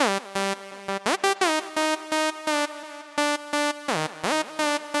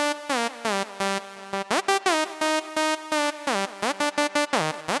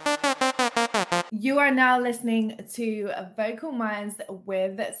You are now listening to Vocal Minds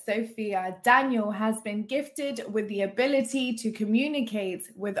with Sophia. Daniel has been gifted with the ability to communicate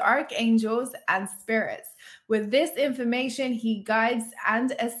with archangels and spirits. With this information, he guides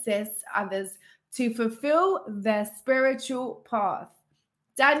and assists others to fulfill their spiritual path.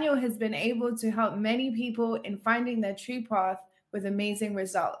 Daniel has been able to help many people in finding their true path with amazing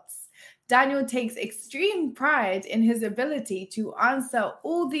results. Daniel takes extreme pride in his ability to answer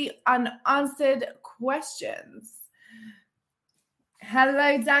all the unanswered questions.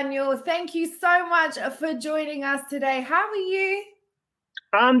 Hello, Daniel. Thank you so much for joining us today. How are you?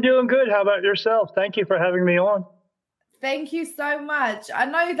 I'm doing good. How about yourself? Thank you for having me on. Thank you so much. I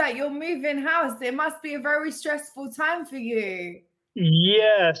know that you're moving house. It must be a very stressful time for you.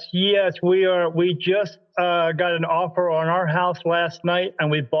 Yes, we are. We just got an offer on our house last night,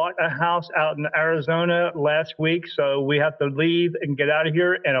 and we bought a house out in Arizona last week. So we have to leave and get out of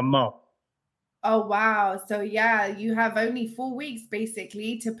here in a month. Oh, wow. So, yeah, you have only 4 weeks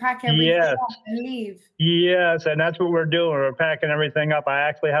basically to pack everything Yes, up and leave. yes, and that's what we're doing. We're packing everything up. I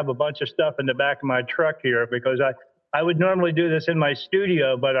actually have a bunch of stuff in the back of my truck here because I would normally do this in my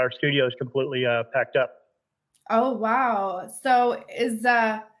studio, but our studio is completely packed up. Oh, wow. So is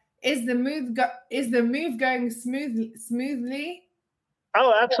the move going smoothly?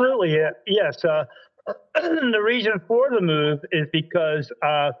 Oh, absolutely. Yeah. Yes. The reason for the move is because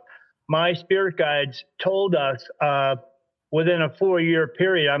my spirit guides told us within a 4-year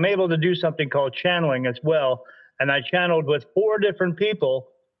period, I'm able to do something called channeling as well. And I channeled with 4 different people.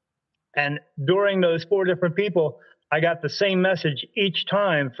 And during those 4 different people, I got the same message each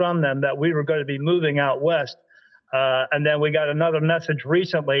time from them that we were going to be moving out west. And then we got another message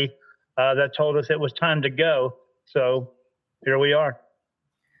recently that told us it was time to go. So here we are.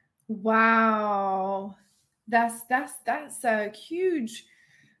 Wow. That's a huge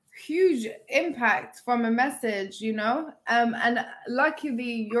impact from a message, and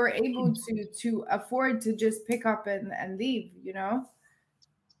luckily you're able to afford to just pick up and leave.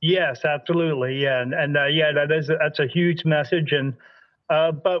 Yes, absolutely. Yeah. And yeah, that's a huge message. And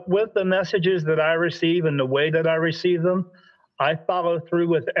but with the messages that I receive and the way that I receive them, I follow through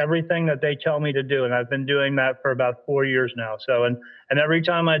with everything that they tell me to do. And I've been doing that for about 4 years now. So, and every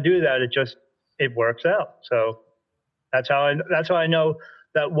time I do that, it works out. So that's how I know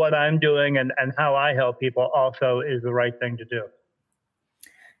that what I'm doing and how I help people also is the right thing to do.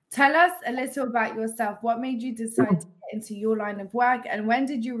 Tell us a little about yourself. What made you decide to get into your line of work, and when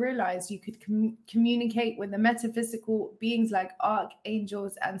did you realize you could communicate with the metaphysical beings like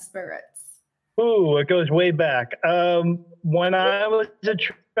archangels and spirits? Ooh, it goes way back. When I was a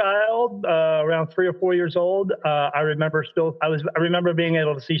child, around 3 or 4 years old, I remember being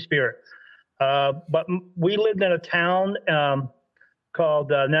able to see spirits. But we lived in a town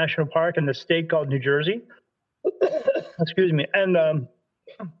called National Park in the state called New Jersey. Excuse me. And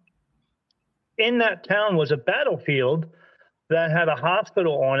in that town was a battlefield that had a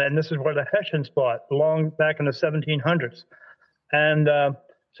hospital on it, and this is where the Hessians fought long back in the 1700s. And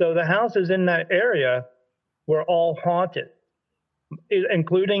so the houses in that area were all haunted,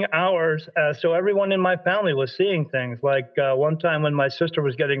 including ours. So everyone in my family was seeing things. Like one time when my sister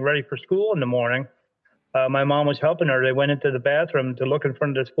was getting ready for school in the morning, my mom was helping her. They went into the bathroom to look in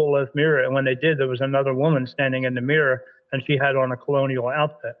front of this full-length mirror, and when they did, there was another woman standing in the mirror, and she had on a colonial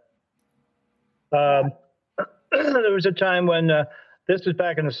outfit. There was a time when this was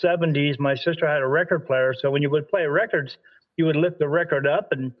back in the 70s. My sister had a record player, so when you would play records, you would lift the record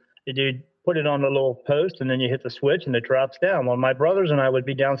up and you'd put it on the little post, and then you hit the switch and it drops down. Well, my brothers and I would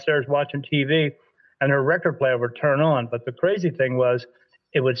be downstairs watching TV, and her record player would turn on. But the crazy thing was,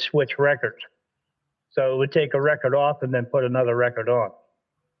 it would switch records. So it would take a record off and then put another record on.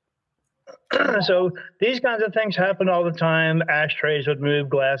 So these kinds of things happen all the time. Ashtrays would move,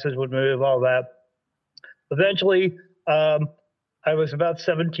 glasses would move, all that. Eventually, I was about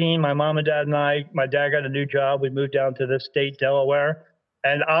 17. My mom and dad and my dad got a new job. We moved down to this state, Delaware,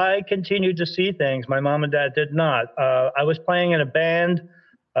 and I continued to see things. My mom and dad did not. I was playing in a band.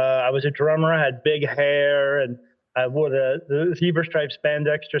 I was a drummer. I had big hair, and I wore the zebra striped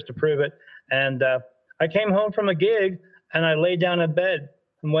spandex just to prove it. And I came home from a gig, and I laid down in bed.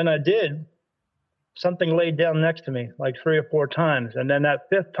 And when I did, something laid down next to me like 3 or 4 times. And then that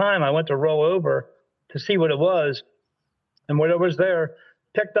 5th time, I went to roll over to see what it was. And whatever was there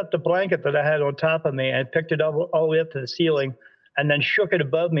picked up the blanket that I had on top of me and picked it up all the way up to the ceiling, and then shook it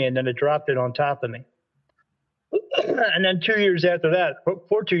above me, and then it dropped it on top of me. And then 2 years after that,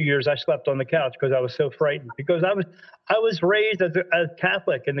 for 2 years, I slept on the couch because I was so frightened, because I was raised as a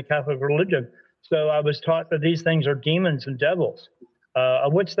Catholic in the Catholic religion. So I was taught that these things are demons and devils.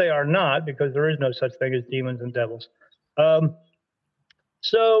 of which they are not, because there is no such thing as demons and devils. Um,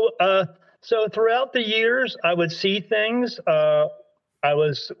 so, uh, so throughout the years, I would see things. I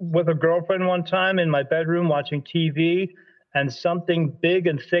was with a girlfriend one time in my bedroom watching TV, and something big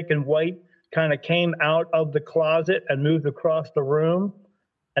and thick and white kind of came out of the closet and moved across the room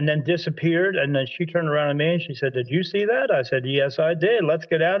and then disappeared. And then she turned around at me and she said, "Did you see that?" I said, "Yes, I did. Let's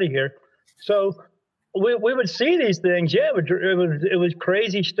get out of here." So we would see these things. Yeah, it was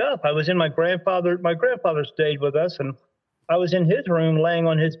crazy stuff. I was in my grandfather stayed with us, and I was in his room laying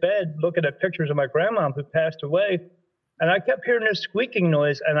on his bed looking at pictures of my grandma who passed away. And I kept hearing this squeaking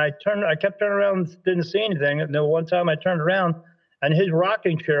noise, and I kept turning around, didn't see anything. And then one time I turned around, and his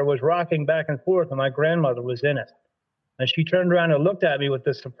rocking chair was rocking back and forth, and my grandmother was in it. And she turned around and looked at me with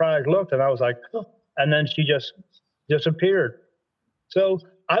this surprised look, and I was like, oh. And then she just disappeared. So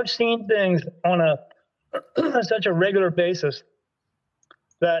I've seen things on such a regular basis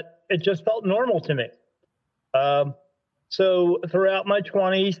that it just felt normal to me. So throughout my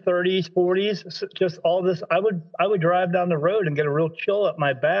 20s, 30s, 40s, just all this, I would drive down the road and get a real chill up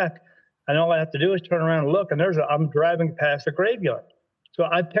my back, and all I have to do is turn around and look, and I'm driving past a graveyard. So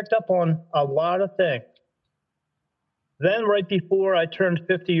I picked up on a lot of things. Then right before I turned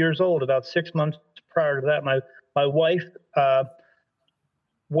 50 years old, about 6 months prior to that, my wife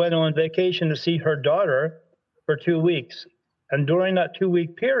went on vacation to see her daughter for 2 weeks. And during that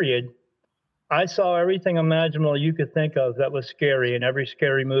 2-week period, I saw everything imaginable you could think of that was scary in every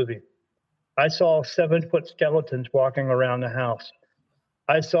scary movie. I saw 7-foot skeletons walking around the house.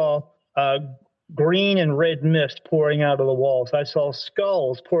 I saw green and red mist pouring out of the walls. I saw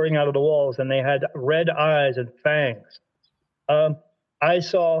skulls pouring out of the walls, and they had red eyes and fangs. I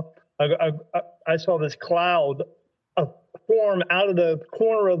saw this cloud form out of the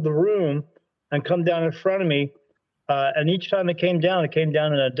corner of the room and come down in front of me. And each time it came down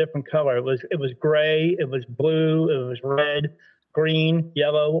in a different color. It was gray, it was blue, it was red, green,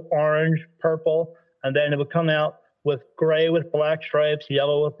 yellow, orange, purple, and then it would come out with gray with black stripes,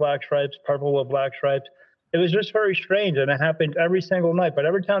 yellow with black stripes, purple with black stripes. It was just very strange, and it happened every single night. But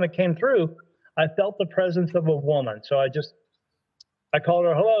every time it came through, I felt the presence of a woman. So I called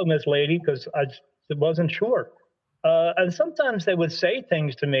her, "Hello, Miss Lady," because I just wasn't sure. And sometimes they would say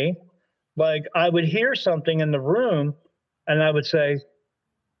things to me. Like I would hear something in the room and I would say,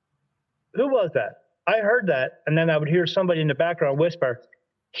 "Who was that? I heard that." And then I would hear somebody in the background whisper,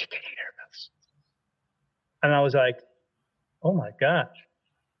 "He can hear us." And I was like, "Oh my gosh,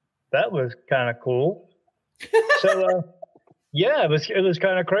 that was kind of cool." So yeah, it was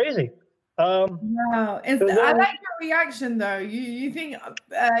kind of crazy. Wow. I like your reaction though. You think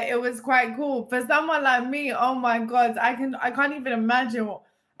it was quite cool. For someone like me, oh my God, I can't even imagine.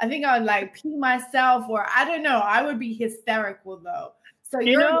 I think I would like pee myself, or I don't know. I would be hysterical though. So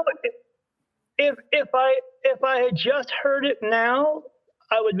if I had just heard it now,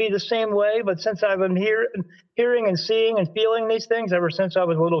 I would be the same way. But since I've been hearing and seeing and feeling these things ever since I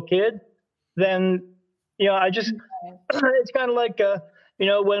was a little kid, then I just it's kind of like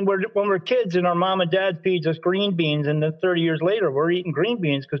when we're kids and our mom and dad feeds us green beans, and then 30 years later we're eating green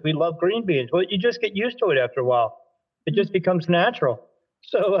beans because we love green beans. Well, you just get used to it after a while. It just becomes natural.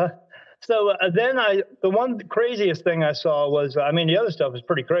 So then the one craziest thing I saw was, the other stuff was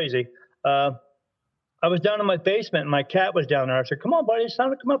pretty crazy. I was down in my basement and my cat was down there. I said, "Come on, buddy, it's time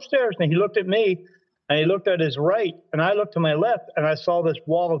to come upstairs." And he looked at me and he looked at his right, and I looked to my left, and I saw this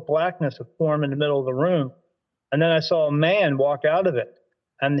wall of blackness form in the middle of the room. And then I saw a man walk out of it,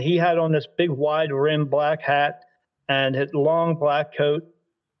 and he had on this big wide rim black hat and his long black coat.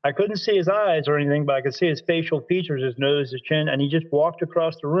 I couldn't see his eyes or anything, but I could see his facial features, his nose, his chin, and he just walked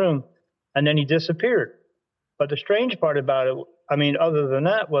across the room, and then he disappeared. But the strange part about it, other than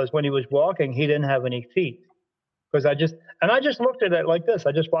that, was when he was walking, he didn't have any feet. Because I just looked at it like this.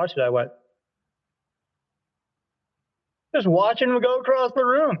 I just watched it. I went, just watching him go across the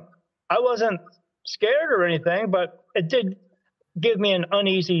room. I wasn't scared or anything, but it did give me an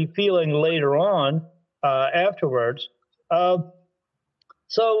uneasy feeling later on afterwards.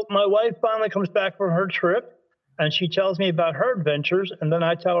 So my wife finally comes back from her trip, and she tells me about her adventures, and then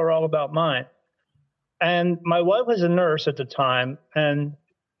I tell her all about mine. And my wife was a nurse at the time, and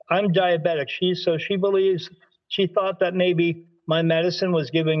I'm diabetic. She thought that maybe my medicine was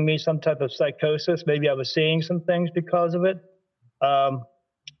giving me some type of psychosis. Maybe I was seeing some things because of it.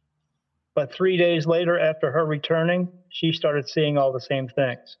 But 3 days later, after her returning, she started seeing all the same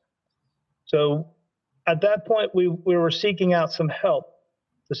things. So at that point, we were seeking out some help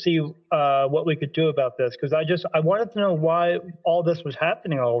to see what we could do about this, because I wanted to know why all this was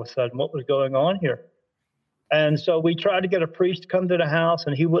happening all of a sudden, what was going on here. And so we tried to get a priest to come to the house,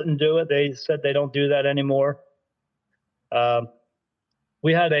 and he wouldn't do it. They said they don't do that anymore.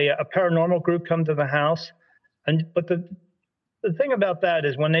 We had a paranormal group come to the house. But the thing about that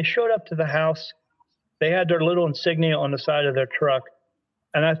is when they showed up to the house, they had their little insignia on the side of their truck.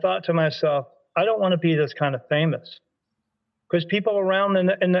 And I thought to myself, I don't want to be this kind of famous, because people around in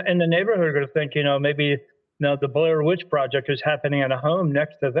the neighborhood are going to think, maybe the Blair Witch Project is happening at a home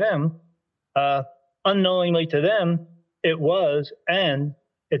next to them. Unknowingly to them, it was, and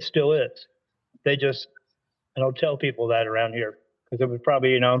it still is. They just, tell people that around here, because it would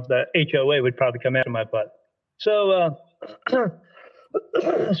probably, the HOA would probably come after my butt. So,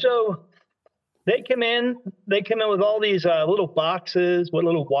 so they come in with all these little boxes with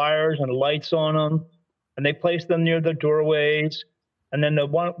little wires and lights on them, and they place them near the doorways. And then the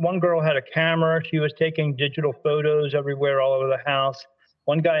one girl had a camera. She was taking digital photos everywhere, all over the house.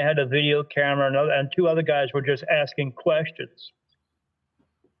 One guy had a video camera, and two other guys were just asking questions.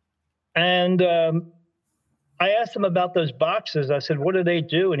 And I asked him about those boxes. I said, what do they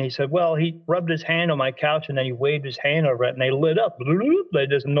do? And he said, well, he rubbed his hand on my couch, and then he waved his hand over it, and they lit up. They did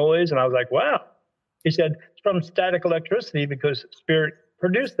this noise, and I was like, wow. He said, it's from static electricity because spirit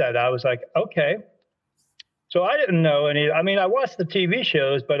produced that. I was like, okay. So I didn't know I watched the TV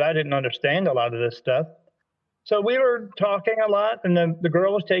shows, but I didn't understand a lot of this stuff. So we were talking a lot, and then the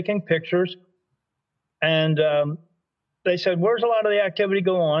girl was taking pictures, and they said, where's a lot of the activity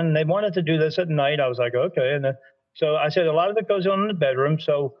go on? And they wanted to do this at night. I was like, okay. And so I said, a lot of it goes on in the bedroom.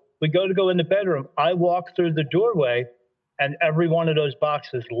 So we go in the bedroom. I walk through the doorway, and every one of those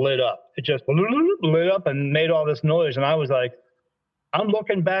boxes lit up. It just lit up and made all this noise. And I was like, I'm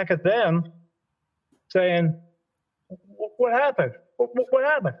looking back at them saying, what happened? What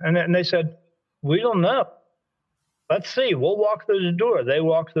happened? And they said, we don't know. Let's see. We'll walk through the door. They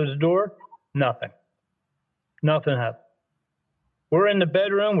walked through the door. Nothing. Nothing happened. We're in the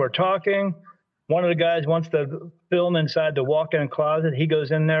bedroom. We're talking. One of the guys wants to film inside the walk-in closet. He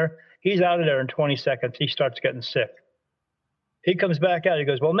goes in there. He's out of there in 20 seconds. He starts getting sick. He comes back out. He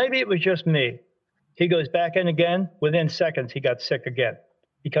goes, well, maybe it was just me. He goes back in again. Within seconds, he got sick again.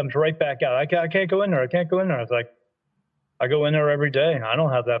 He comes right back out. I can't go in there. I can't go in there. I was like, I go in there every day. I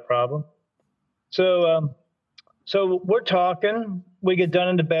don't have that problem. So we're talking. We get done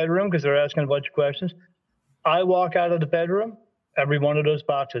in the bedroom because they're asking a bunch of questions. I walk out of the bedroom. Every one of those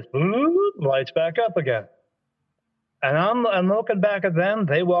boxes lights back up again. And I'm looking back at them.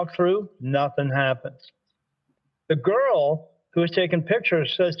 They walk through. Nothing happens. The girl who was taking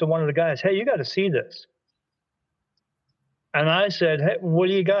pictures says to one of the guys, hey, you got to see this. And I said, hey, what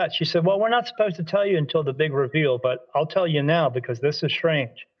do you got? She said, well, we're not supposed to tell you until the big reveal, but I'll tell you now because this is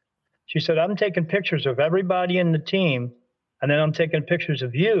strange. She said, I'm taking pictures of everybody in the team, and then I'm taking pictures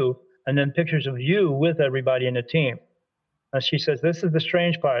of you, and then pictures of you with everybody in the team. And she says, this is the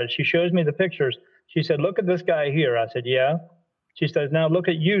strange part. She shows me the pictures. She said, look at this guy here. I said, yeah. She says, now look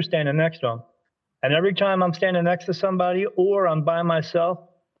at you standing next to him. And every time I'm standing next to somebody or I'm by myself,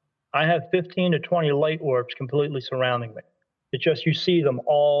 I have 15 to 20 light orbs completely surrounding me. It's just you see them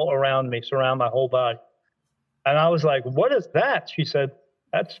all around me, surround my whole body. And I was like, what is that? She said,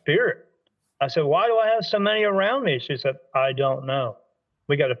 that's spirit. I said, why do I have so many around me? She said, I don't know.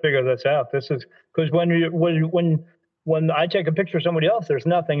 We got to figure this out. This is because when I take a picture of somebody else, there's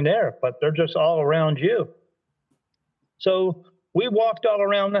nothing there, but they're just all around you. So we walked all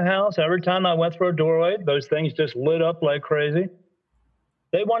around the house. Every time I went through a doorway, those things just lit up like crazy.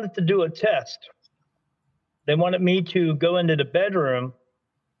 They wanted to do a test. They wanted me to go into the bedroom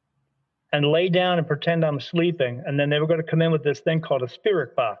and lay down and pretend I'm sleeping. And then they were going to come in with this thing called a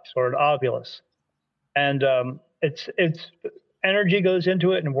spirit box or an ovulus. And it's energy goes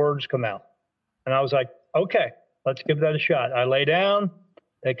into it and words come out. And I was like, okay, let's give that a shot. I lay down,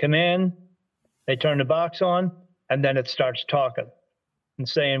 they come in, they turn the box on, and then it starts talking and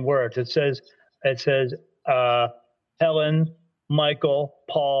saying words. It says, Helen, Michael,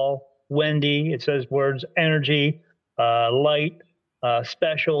 Paul, Wendy. It says words, energy, light,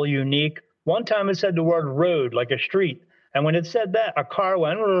 special, unique. One time it said the word road, like a street. And when it said that, a car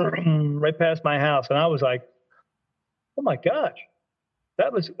went right past my house. And I was like, oh my gosh,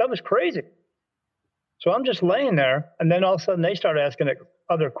 that was crazy. So I'm just laying there. And then all of a sudden they start asking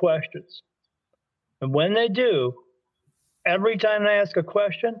other questions. And when they do, every time they ask a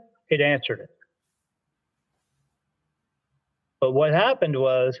question, it answered it. But what happened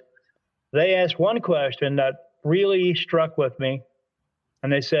was they asked one question that really struck with me.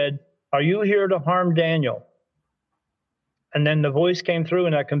 And they said, are you here to harm Daniel? And then the voice came through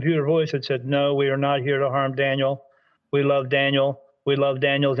in that computer voice. It said, no, we are not here to harm Daniel. We love Daniel. We love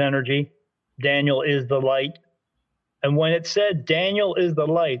Daniel's energy. Daniel is the light. And when it said Daniel is the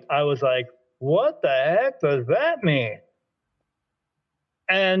light, I was like, what the heck does that mean?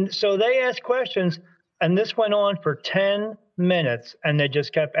 And so they asked questions, and this went on for 10 minutes, and they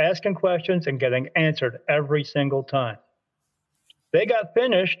just kept asking questions and getting answered every single time. They got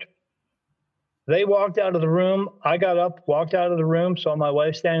finished. They walked out of the room. I got up, walked out of the room, saw my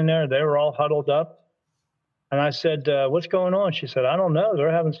wife standing there. They were all huddled up. And I said, what's going on? She said, I don't know.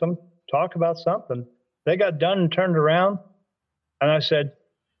 They're having some talk about something. They got done and turned around. And I said,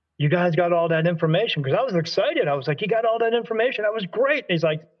 you guys got all that information? Because I was excited. I was like, you got all that information? That was great. And he's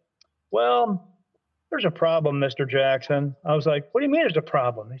like, well, there's a problem, Mr. Jackson. I was like, what do you mean there's a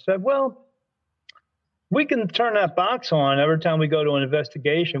problem? He said, well, we can turn that box on every time we go to an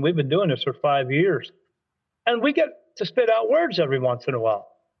investigation. We've been doing this for 5 years. And we get to spit out words every once in a while.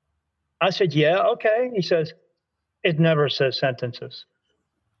 I said, yeah, okay. He says, it never says sentences.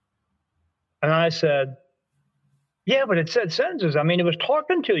 And I said, yeah, but it said sentences. I mean, it was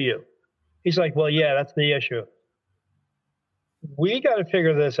talking to you. He's like, well, yeah, that's the issue. We got to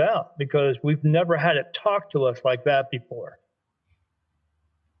figure this out because we've never had it talk to us like that before.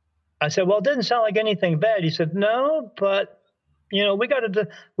 I said, well, it didn't sound like anything bad. He said, no, but, you know,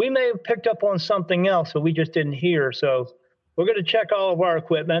 we may have picked up on something else that we just didn't hear. So we're going to check all of our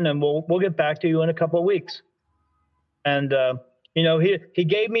equipment and we'll get back to you in a couple of weeks. And, you know, he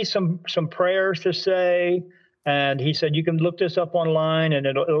gave me some prayers to say. And he said, you can look this up online and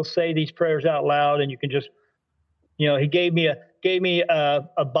it'll say these prayers out loud and you can just, you know, he gave me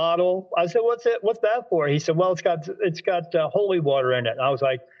a bottle. I said, what's that for? He said, well, it's got holy water in it. And I was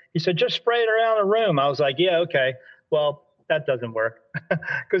like, he said, just spray it around the room. I was like, yeah, okay. Well, that doesn't work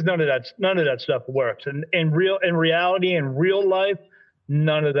because none of that stuff works. And in reality, in real life,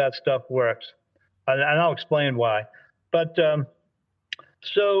 none of that stuff works. And I'll explain why. But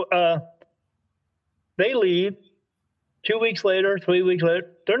so they leave. 2 weeks later, 3 weeks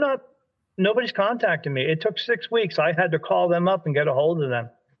later, nobody's contacting me. It took 6 weeks. I had to call them up and get a hold of them.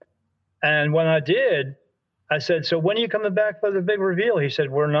 And when I did, I said, so when are you coming back for the big reveal? He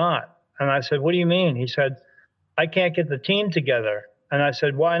said, we're not. And I said, what do you mean? He said, I can't get the team together. And I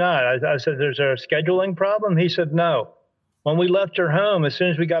said, why not? I said, there's a scheduling problem? He said, no. When we left your home, as soon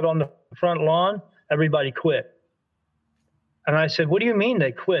as we got on the front lawn, everybody quit. And I said, what do you mean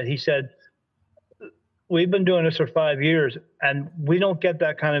they quit? He said, we've been doing this for 5 years, and we don't get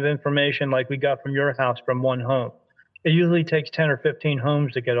that kind of information like we got from your house from one home. It usually takes 10 or 15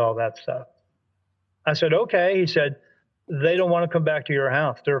 homes to get all that stuff. I said, okay. He said, they don't want to come back to your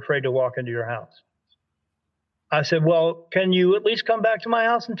house. They're afraid to walk into your house. I said, well, can you at least come back to my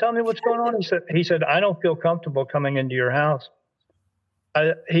house and tell me what's going on? He said, I don't feel comfortable coming into your house.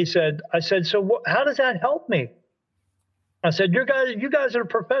 I said, so how does that help me? I said, you guys are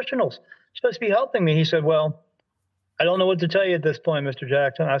professionals. You're supposed to be helping me. He said, well, I don't know what to tell you at this point, Mr.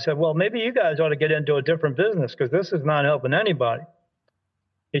 Jackson. I said, well, maybe you guys ought to get into a different business because this is not helping anybody.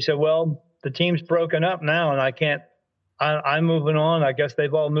 He said, well, the team's broken up now and I'm moving on. I guess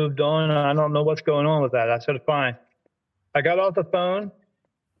they've all moved on. I don't know what's going on with that. I said, fine. I got off the phone.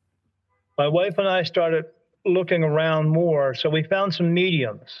 My wife and I started looking around more. So we found some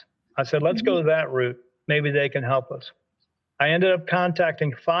mediums. I said, let's go that route. Maybe they can help us. I ended up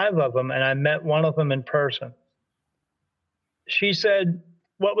contacting 5 of them, and I met one of them in person. She said,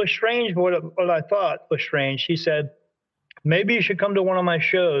 what was strange, what I thought was strange, she said, maybe you should come to one of my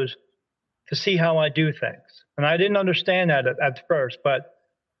shows to see how I do things. And I didn't understand that at first, but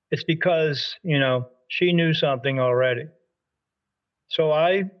it's because, you know, she knew something already. So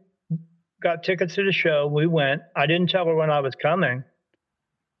I got tickets to the show. We went. I didn't tell her when I was coming.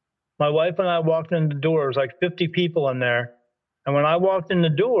 My wife and I walked in the door. There was like 50 people in there. And when I walked in the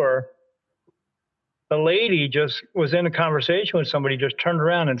door, the lady just was in a conversation with somebody, just turned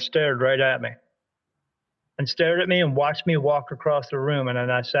around and stared right at me. And stared at me and watched me walk across the room. And then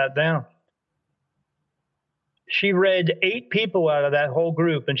I sat down. She read 8 people out of that whole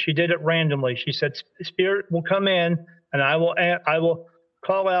group, and she did it randomly. She said, Spirit will come in, and I will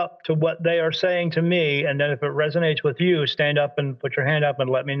call out to what they are saying to me. And then if it resonates with you, stand up and put your hand up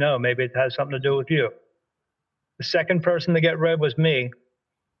and let me know. Maybe it has something to do with you. The second person to get read was me.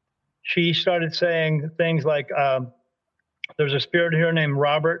 She started saying things like, there's a spirit here named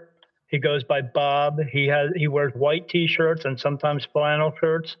Robert. He goes by Bob. He wears white T-shirts and sometimes flannel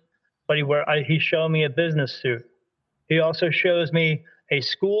shirts, but he showed me a business suit. He also shows me a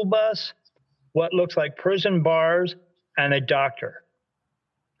school bus, what looks like prison bars, and a doctor.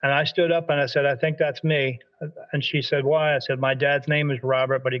 And I stood up and I said, I think that's me. And she said, why? I said, my dad's name is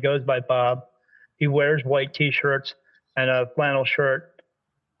Robert, but he goes by Bob. He wears white T-shirts and a flannel shirt.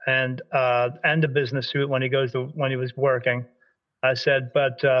 and a business suit when he was working. I said,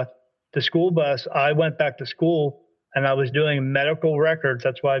 but the school bus, I went back to school and I was doing medical records.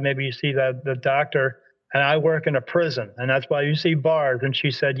 That's why maybe you see the doctor, and I work in a prison, and that's why you see bars. And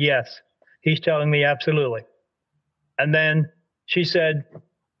she said, yes. He's telling me absolutely. And then she said,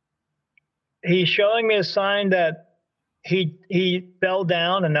 he's showing me a sign that he fell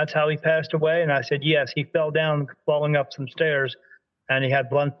down and that's how he passed away. And I said, yes, he fell down falling up some stairs, and he had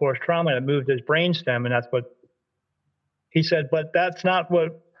blunt force trauma and it moved his brainstem. And that's what he said. But that's not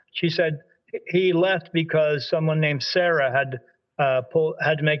what she said. He left because someone named Sarah had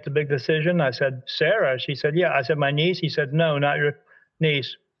to make the big decision. I said, Sarah? She said, yeah. I said, my niece? He said, no, not your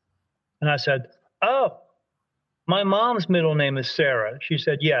niece. And I said, oh, my mom's middle name is Sarah. She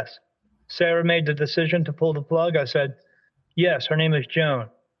said, yes. Sarah made the decision to pull the plug. I said, yes, her name is Joan.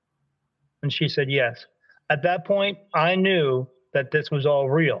 And she said, yes. At that point, I knew that this was all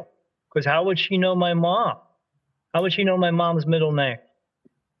real, because how would she know my mom? How would she know my mom's middle name?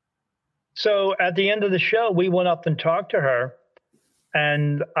 So at the end of the show, we went up and talked to her.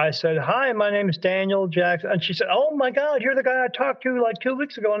 And I said, hi, my name is Daniel Jackson. And she said, oh my God, you're the guy I talked to like 2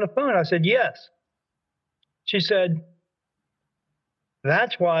 weeks ago on the phone. I said, yes. She said,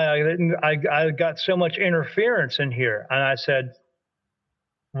 that's why I got so much interference in here. And I said,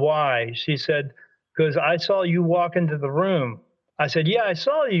 why? She said, because I saw you walk into the room. I said, yeah, I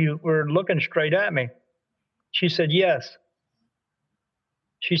saw you were looking straight at me. She said, yes.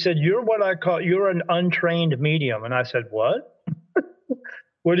 She said, you're an untrained medium. And I said, what?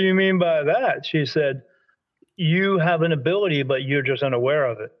 What do you mean by that? She said, you have an ability, but you're just unaware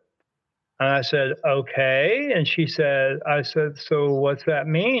of it. And I said, okay. And I said, so what's that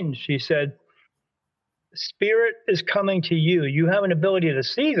mean? She said, spirit is coming to you. You have an ability to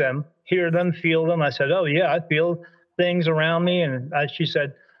see them, hear them, feel them. I said, oh yeah, I feel things around me. And she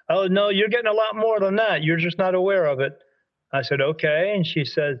said, oh no, you're getting a lot more than that. You're just not aware of it. I said, okay. And she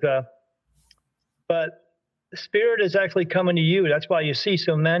says, but spirit is actually coming to you. That's why you see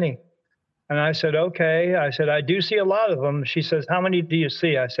so many. And I said, okay. I said, I do see a lot of them. She says, how many do you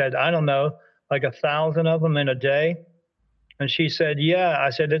see? I said, I don't know, like 1,000 of them in a day. And she said, yeah. I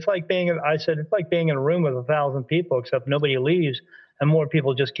said, it's like being in a room with 1,000 people, except nobody leaves and more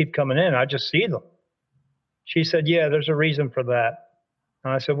people just keep coming in. I just see them. She said, yeah, there's a reason for that.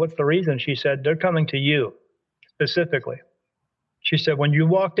 And I said, what's the reason? She said, they're coming to you specifically. She said, when you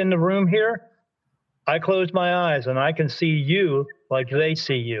walked in the room here, I closed my eyes and I can see you like they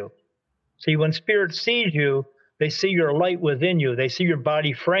see you. See, when spirit sees you, they see your light within you. They see your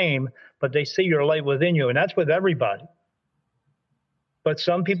body frame, but they see your light within you. And that's with everybody. But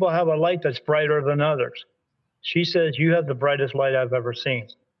some people have a light that's brighter than others. She says, you have the brightest light I've ever seen.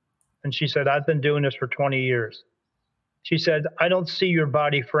 And she said, I've been doing this for 20 years. She said, I don't see your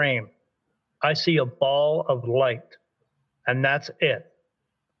body frame. I see a ball of light. And that's it.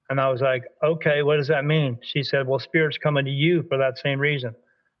 And I was like, okay, what does that mean? She said, well, spirit's coming to you for that same reason.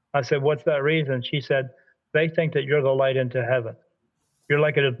 I said, what's that reason? She said, they think that you're the light into heaven. You're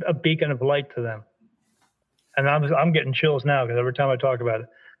like a beacon of light to them. And I'm getting chills now because every time I talk about it.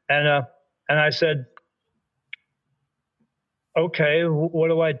 And I said, okay, what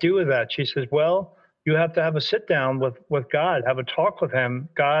do I do with that? She says, well, you have to have a sit down with God, have a talk with him,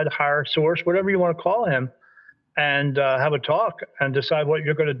 God, higher source, whatever you want to call him, and have a talk and decide what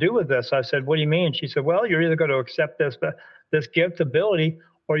you're going to do with this. I said, what do you mean? She said, well, you're either going to accept this gift ability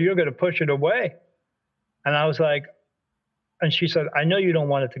or you're going to push it away. And I was like, and she said, I know you don't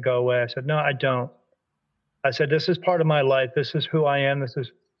want it to go away. I said, no, I don't. I said, this is part of my life. This is who I am.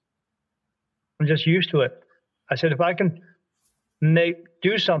 I'm just used to it. I said, if I can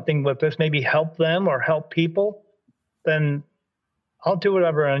do something with this, maybe help them or help people, then I'll do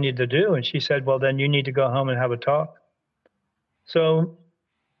whatever I need to do. And she said, well, then you need to go home and have a talk. So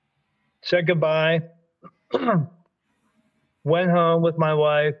said goodbye, went home with my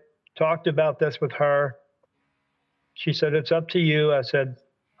wife, talked about this with her. She said, it's up to you. I said,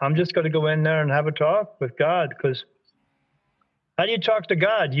 I'm just going to go in there and have a talk with God, because how do you talk to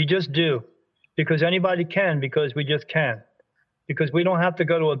God? You just do, because anybody can, because we just can. Because we don't have to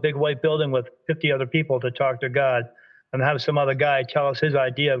go to a big white building with 50 other people to talk to God and have some other guy tell us his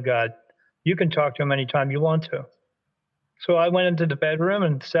idea of God. You can talk to him anytime you want to. So I went into the bedroom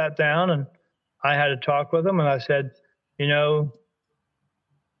and sat down and I had a talk with him. And I said, you know,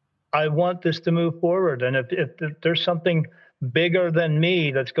 I want this to move forward. And if there's something bigger than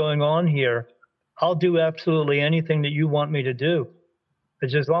me that's going on here, I'll do absolutely anything that you want me to do.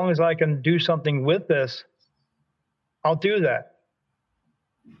 It's as long as I can do something with this, I'll do that.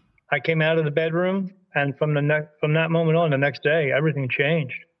 I came out of the bedroom, and from that moment on, the next day, everything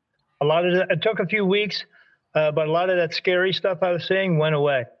changed. A lot of it took a few weeks, but a lot of that scary stuff I was seeing went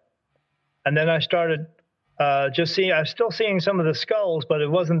away. And then I started I was still seeing some of the skulls, but it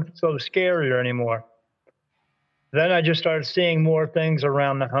wasn't so scary anymore. Then I just started seeing more things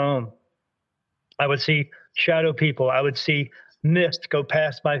around the home. I would see shadow people. I would see mist go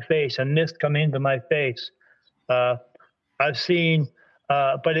past my face and mist come into my face. I've seen,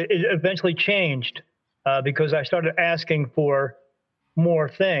 but it eventually changed because I started asking for more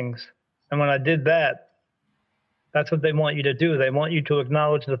things. And when I did that, that's what they want you to do. They want you to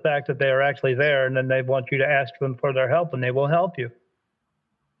acknowledge the fact that they are actually there, and then they want you to ask them for their help, and they will help you.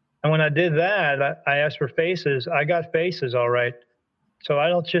 And when I did that, I asked for faces. I got faces, all right. So I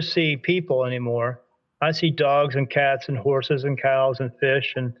don't just see people anymore. I see dogs and cats and horses and cows and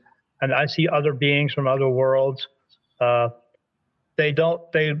fish, and I see other beings from other worlds. They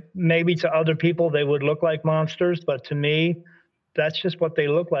maybe to other people they would look like monsters, but to me, that's just what they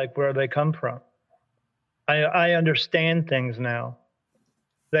look like where they come from. I understand things now.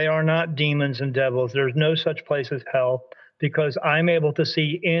 They are not demons and devils. There's no such place as hell because I'm able to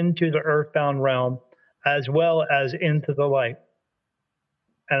see into the earthbound realm as well as into the light.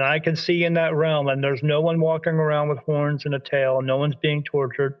 And I can see in that realm, and there's no one walking around with horns and a tail. No one's being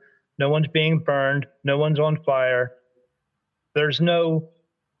tortured. No one's being burned. No one's on fire. There's no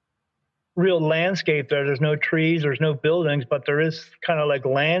real landscape there. There's no trees. There's no buildings, but there is kind of like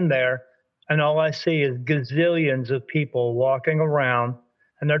land there. And all I see is gazillions of people walking around,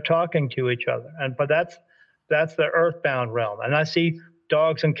 and they're talking to each other. But that's the earthbound realm. And I see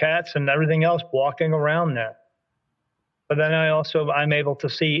dogs and cats and everything else walking around there. But then I'm able to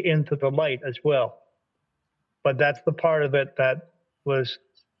see into the light as well. But that's the part of it that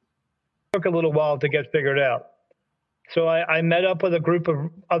took a little while to get figured out. So I met up with a group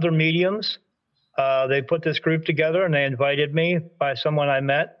of other mediums. They put this group together and they invited me by someone I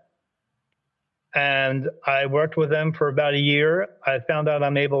met. And I worked with them for about a year. I found out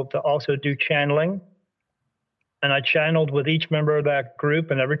I'm able to also do channeling. And I channeled with each member of that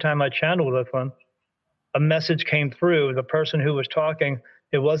group. And every time I channeled with them, a message came through. The person who was talking,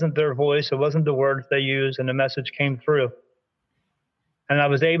 it wasn't their voice, it wasn't the words they used, and the message came through. And I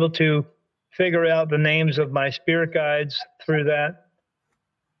was able to figure out the names of my spirit guides through that.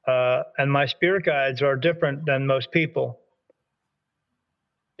 And my spirit guides are different than most people.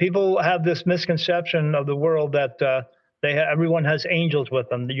 People have this misconception of the world that everyone has angels with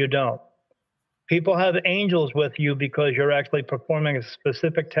them. You don't. People have angels with you because you're actually performing a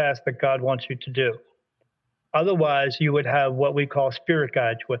specific task that God wants you to do. Otherwise, you would have what we call spirit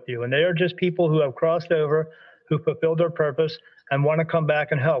guides with you. And they are just people who have crossed over, who fulfilled their purpose and want to come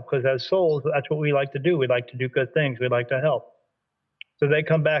back and help. Because as souls, that's what we like to do. We like to do good things. We like to help. So they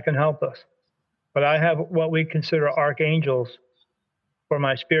come back and help us. But I have what we consider archangels for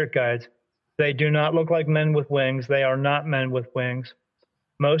my spirit guides. They do not look like men with wings. They are not men with wings.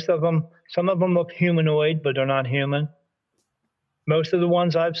 Some of them look humanoid, but they're not human. Most of the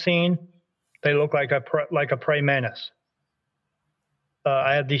ones I've seen, they look like a praying mantis.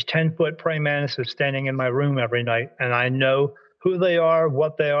 I have these 10-foot praying mantises standing in my room every night, and I know who they are,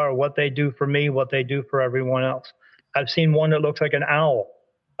 what they do for me, what they do for everyone else. I've seen one that looks like an owl.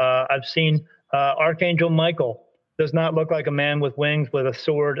 I've seen Archangel Michael. Does not look like a man with wings with a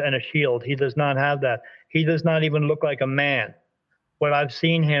sword and a shield. He does not have that. He does not even look like a man. When I've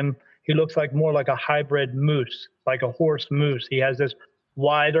seen him, he looks more like a hybrid moose, like a horse moose. He has this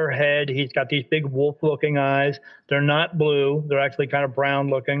wider head. He's got these big wolf-looking eyes. They're not blue. They're actually kind of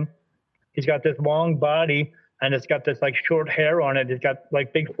brown-looking. He's got this long body, and it's got this short hair on it. He's got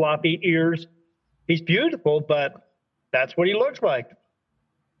big floppy ears. He's beautiful, but that's what he looks like.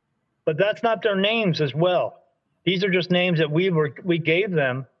 But that's not their names as well. These are just names that we gave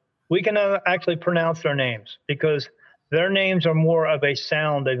them. We cannot actually pronounce their names because their names are more of a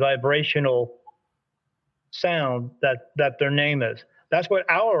sound, a vibrational sound that their name is. That's what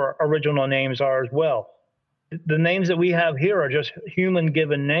our original names are as well. The names that we have here are just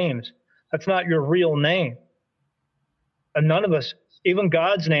human-given names. That's not your real name. And none of us, even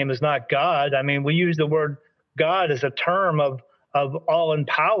God's name is not God. I mean, we use the word God as a term of all in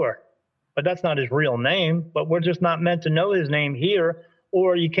power, but that's not his real name. But we're just not meant to know his name here,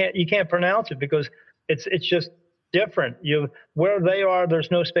 or you can't pronounce it because it's just different. Where they are,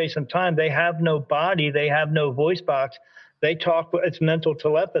 there's no space and time. They have no body. They have no voice box. They talk. It's mental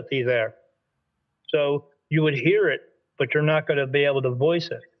telepathy there. So you would hear it, but you're not going to be able to voice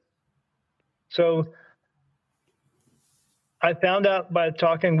it. So I found out by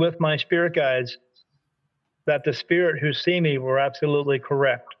talking with my spirit guides that the spirit who see me were absolutely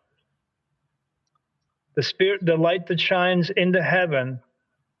correct. The light that shines into heaven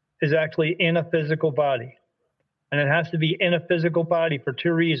is actually in a physical body. And it has to be in a physical body for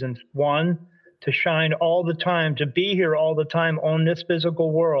two reasons. One, to shine all the time, to be here all the time on this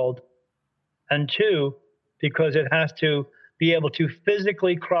physical world. And two, because it has to be able to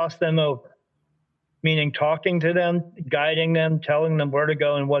physically cross them over, meaning talking to them, guiding them, telling them where to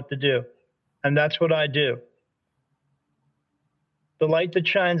go and what to do. And that's what I do. The light that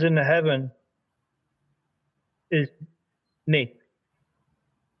shines into heaven is me.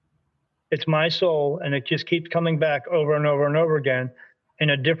 It's my soul, and it just keeps coming back over and over and over again in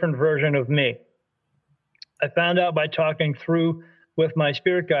a different version of me. I found out by talking through with my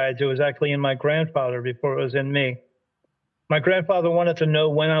spirit guides, it was actually in my grandfather before it was in me. My grandfather wanted to know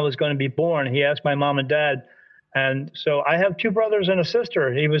when I was going to be born. He asked my mom and dad. And so I have two brothers and a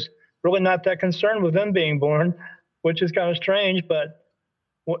sister. He was really not that concerned with them being born, which is kind of strange, but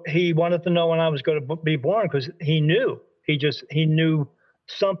he wanted to know when I was going to be born because he knew. He knew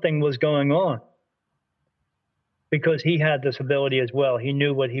something was going on because he had this ability as well. He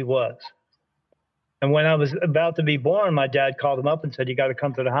knew what he was. And when I was about to be born, my dad called him up and said, "You got to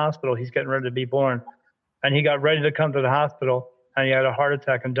come to the hospital. He's getting ready to be born." And he got ready to come to the hospital, and he had a heart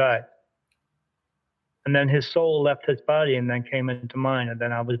attack and died. And then his soul left his body and then came into mine, and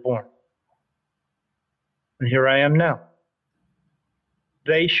then I was born. And here I am now.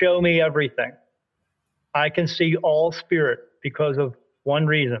 They show me everything. I can see all spirit because of one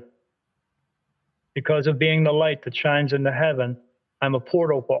reason. Because of being the light that shines into heaven, I'm a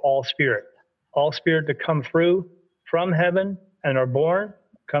portal for all spirit. All spirit that come through from heaven and are born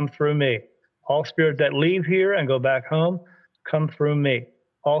come through me. All spirit that leave here and go back home come through me.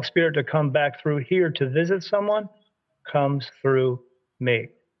 All spirit that come back through here to visit someone comes through me.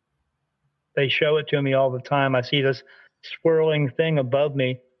 They show it to me all the time. I see this swirling thing above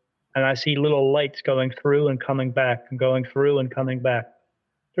me, and I see little lights going through and coming back and going through and coming back.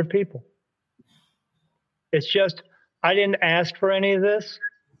 They're people. It's just, I didn't ask for any of this.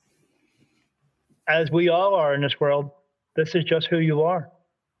 As we all are in this world, this is just who you are.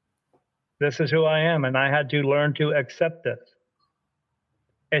 This is who I am, and I had to learn to accept this.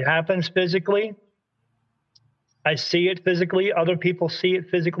 It happens physically. I see it physically. Other people see it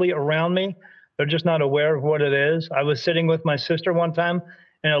physically around me. They're just not aware of what it is. I was sitting with my sister one time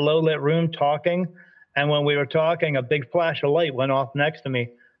in a low-lit room talking, and when we were talking, a big flash of light went off next to me,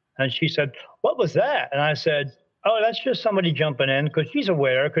 and she said, "What was that?" And I said, "Oh, that's just somebody jumping in," because she's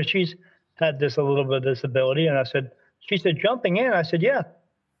aware, because she's had a little bit of disability. And she said, "Jumping in?" I said, "Yeah,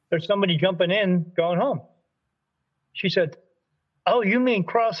 there's somebody jumping in, going home." She said, "Oh, you mean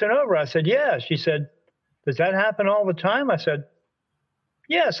crossing over?" I said, "Yeah." She said, "Does that happen all the time?" I said,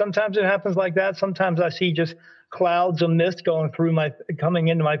 "Yeah, sometimes it happens like that. Sometimes I see just clouds of mist coming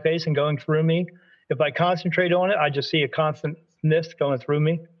into my face and going through me. If I concentrate on it, I just see a constant mist going through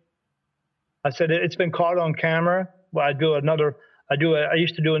me." I said, "It's been caught on camera." Well, I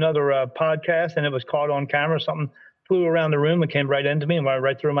used to do another podcast, and it was caught on camera. Something flew around the room and came right into me and went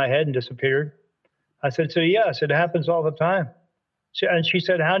right through my head and disappeared. I said, "So yes, it happens all the time." And she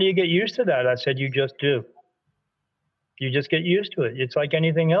said, "How do you get used to that?" I said, "You just do. You just get used to it. It's like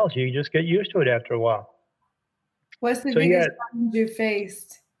anything else. You just get used to it after a while." What's the biggest challenge you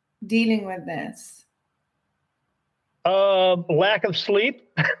faced dealing with this? Lack of sleep,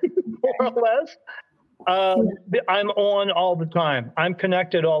 more or less. I'm on all the time. I'm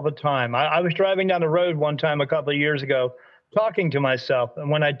connected all the time. I was driving down the road one time a couple of years ago, talking to myself. And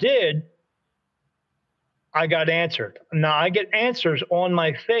when I did, I got answered. Now I get answers on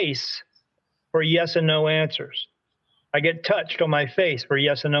my face for yes and no answers. I get touched on my face for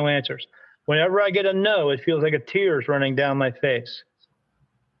yes and no answers. Whenever I get a no, it feels like a tear's running down my face.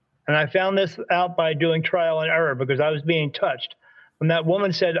 And I found this out by doing trial and error because I was being touched. When that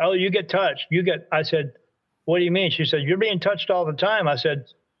woman said, "Oh, you get touched," I said, "What do you mean?" She said, "You're being touched all the time." I said,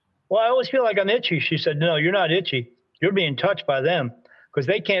 "Well, I always feel like I'm itchy." She said, "No, you're not itchy. You're being touched by them because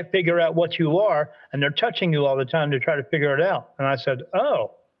they can't figure out what you are, and they're touching you all the time to try to figure it out." And I said,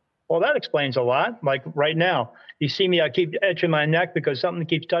 "Oh, well, that explains a lot." Like right now, you see me, I keep itching my neck because something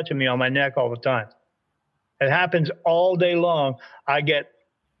keeps touching me on my neck all the time. It happens all day long. I get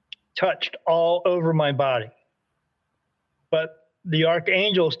touched all over my body. But the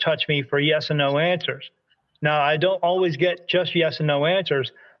archangels touch me for yes and no answers. Now, I don't always get just yes and no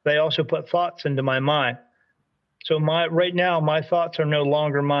answers. They also put thoughts into my mind. So right now, my thoughts are no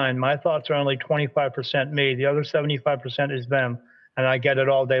longer mine. My thoughts are only 25% me. The other 75% is them. And I get it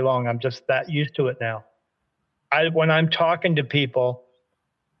all day long. I'm just that used to it now. When I'm talking to people,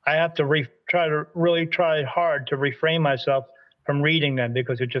 I have to really try hard to refrain myself from reading them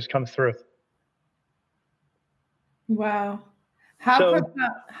because it just comes through. Wow.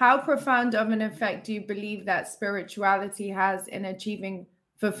 How profound of an effect do you believe that spirituality has in achieving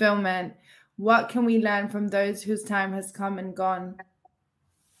fulfillment? What can we learn from those whose time has come and gone?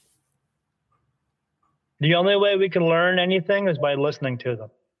 The only way we can learn anything is by listening to them,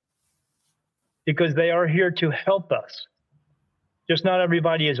 because they are here to help us. Just not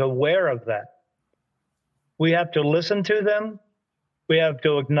everybody is aware of that. We have to listen to them. We have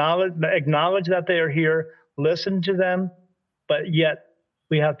to acknowledge that they are here, listen to them, but yet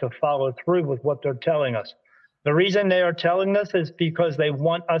we have to follow through with what they're telling us. The reason they are telling us is because they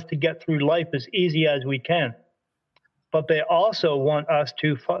want us to get through life as easy as we can. But they also want us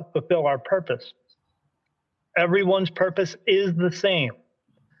to fulfill our purpose. Everyone's purpose is the same.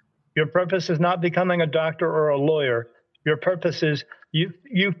 Your purpose is not becoming a doctor or a lawyer. Your purpose is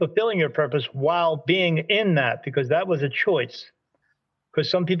you fulfilling your purpose while being in that, because that was a choice.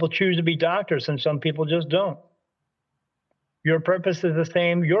 Because some people choose to be doctors and some people just don't. Your purpose is the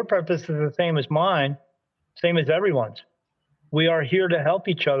same. Your purpose is the same as mine, same as everyone's. We are here to help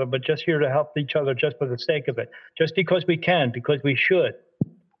each other, but just here to help each other just for the sake of it. Just because we can, because we should,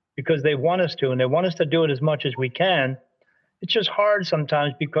 because they want us to, and they want us to do it as much as we can. It's just hard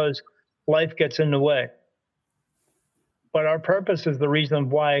sometimes because life gets in the way. But our purpose is the reason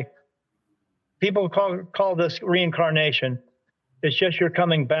why people call this reincarnation. It's just you're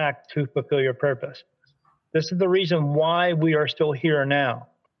coming back to fulfill your purpose. This is the reason why we are still here now.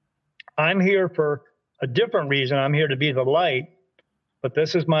 I'm here for a different reason. I'm here to be the light, but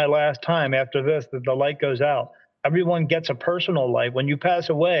this is my last time. After this, the light goes out. Everyone gets a personal light. When you pass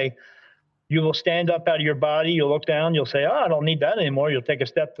away, you will stand up out of your body. You'll look down. You'll say, I don't need that anymore. You'll take a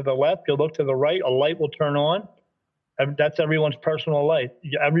step to the left. You'll look to the right. A light will turn on. That's everyone's personal light.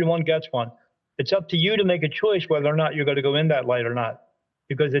 Everyone gets one. It's up to you to make a choice whether or not you're going to go in that light or not,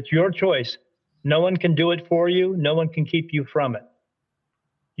 because it's your choice. No one can do it for you. No one can keep you from it.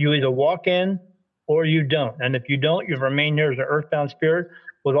 You either walk in or you don't. And if you don't, you remain here as an earthbound spirit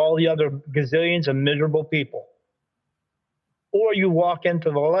with all the other gazillions of miserable people. Or you walk into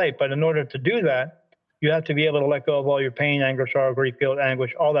the light. But in order to do that, you have to be able to let go of all your pain, anger, sorrow, grief, guilt,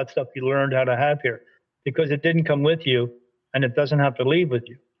 anguish, all that stuff you learned how to have here, because it didn't come with you and it doesn't have to leave with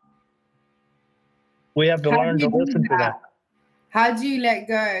you. We have to learn to listen to that. How do you let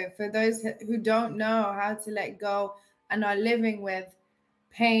go? For those who don't know how to let go and are living with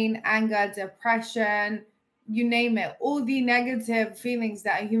pain, anger, depression, you name it, all the negative feelings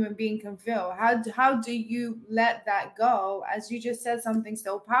that a human being can feel. How do you let that go? As you just said something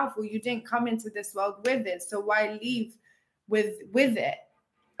so powerful, you didn't come into this world with it, so why leave with it?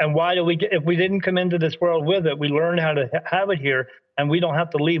 And why do if we didn't come into this world with it, we learn how to have it here, and we don't have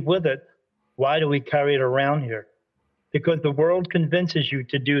to leave with it. Why do we carry it around here? Because the world convinces you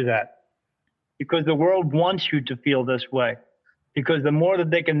to do that. Because the world wants you to feel this way. Because the more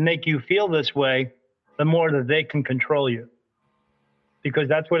that they can make you feel this way, the more that they can control you. Because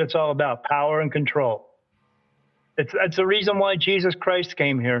that's what it's all about, power and control. It's the reason why Jesus Christ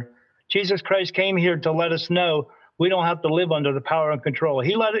came here. Jesus Christ came here to let us know we don't have to live under the power and control.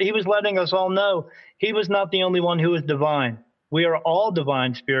 He was letting us all know he was not the only one who is divine. We are all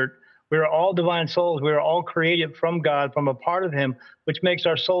divine spirit. We are all divine souls. We are all created from God, from a part of him, which makes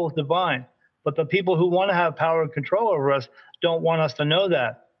our souls divine. But the people who want to have power and control over us don't want us to know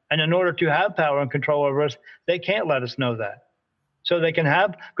that. And in order to have power and control over us, they can't let us know that. So they can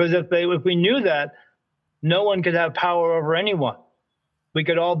have, because if we knew that, no one could have power over anyone. We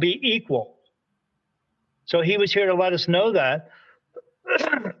could all be equal. So he was here to let us know that.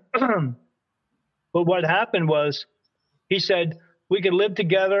 But what happened was, he said, we could live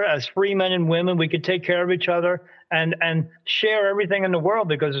together as free men and women. We could take care of each other and share everything in the world,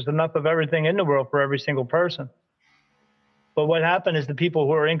 because there's enough of everything in the world for every single person. But what happened is the people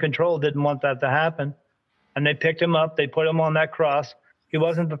who are in control didn't want that to happen. And they picked him up. They put him on that cross. He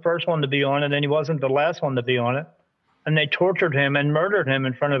wasn't the first one to be on it, and he wasn't the last one to be on it. And they tortured him and murdered him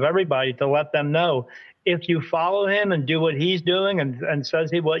in front of everybody to let them know, if you follow him and do what he's doing and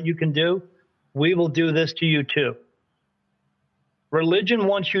says what you can do, we will do this to you too. Religion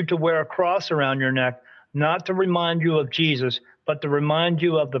wants you to wear a cross around your neck, not to remind you of Jesus, but to remind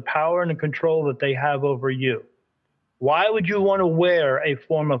you of the power and the control that they have over you. Why would you want to wear a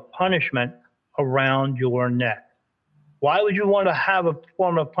form of punishment around your neck? Why would you want to have a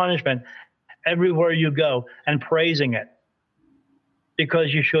form of punishment everywhere you go and praising it?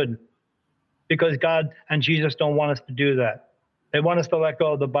 Because you shouldn't. Because God and Jesus don't want us to do that. They want us to let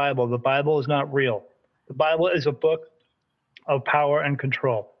go of the Bible. The Bible is not real. The Bible is a book of power and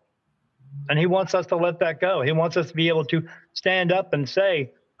control. And he wants us to let that go. He wants us to be able to stand up and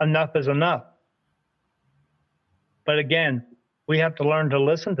say, enough is enough. But again, We have to learn to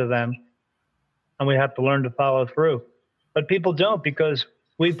listen to them, and we have to learn to follow through. But people don't, because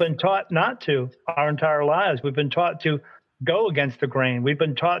we've been taught not to our entire lives. We've been taught to go against the grain. We've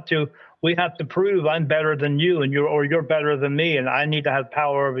been taught to, we have to prove I'm better than you, and you're better than me, and I need to have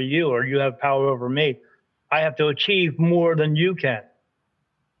power over you, or you have power over me. I have to achieve more than you can.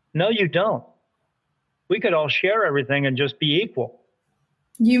 No, you don't. We could all share everything and just be equal.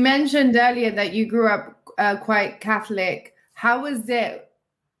 You mentioned earlier that you grew up quite Catholic. How was it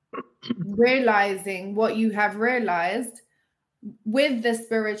realizing what you have realized with the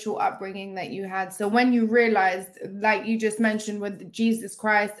spiritual upbringing that you had? So when you realized, like you just mentioned with Jesus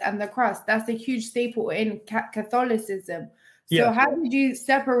Christ and the cross, that's a huge staple in Catholicism. So Yes. How did you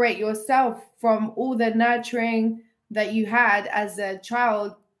separate yourself from all the nurturing that you had as a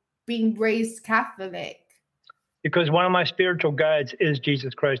child being raised Catholic? Because one of my spiritual guides is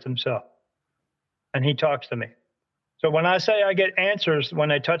Jesus Christ himself, and he talks to me. So when I say I get answers when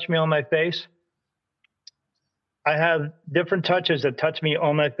they touch me on my face, I have different touches that touch me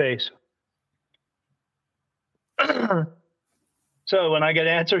on my face. So when I get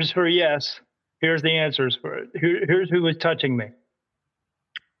answers for yes, here's the answers for it. Here's who is touching me.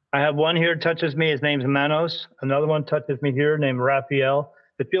 I have one here touches me. His name's Manos. Another one touches me here named Raphael.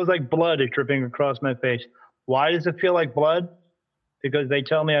 It feels like blood is dripping across my face. Why does it feel like blood? Because they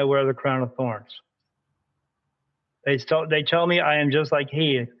tell me I wear the crown of thorns. They tell me I am just like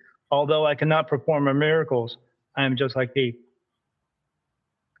he. Although I cannot perform miracles, I am just like he.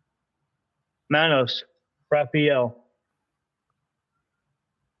 Manos, Raphael.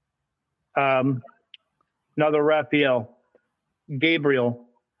 Another Raphael. Gabriel,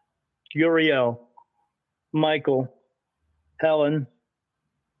 Uriel, Michael, Helen,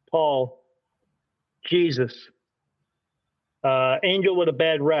 Paul, Jesus. Angel with a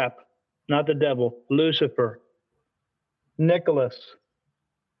bad rap, not the devil. Lucifer. Nicholas.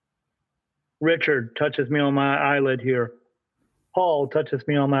 Richard touches me on my eyelid here. Paul touches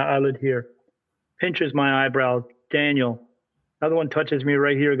me on my eyelid here. Pinches my eyebrow. Daniel. Another one touches me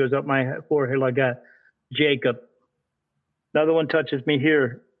right here, goes up my forehead like that. Jacob. Another one touches me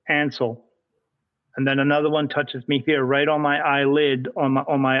here. Ansel. And then another one touches me here, right on my eyelid,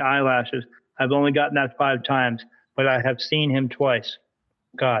 on my eyelashes. I've only gotten that 5 times, but I have seen him twice.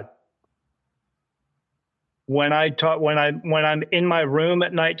 God. When I'm in my room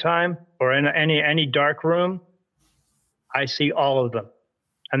at nighttime or in any dark room, I see all of them,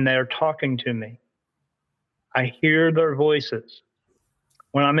 and they're talking to me. I hear their voices.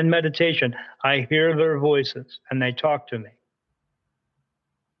 When I'm in meditation, I hear their voices, and they talk to me.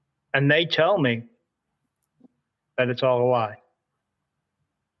 And they tell me that it's all a lie.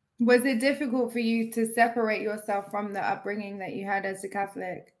 Was it difficult for you to separate yourself from the upbringing that you had as a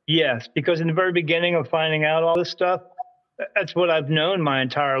Catholic? Yes, because in the very beginning of finding out all this stuff, that's what I've known my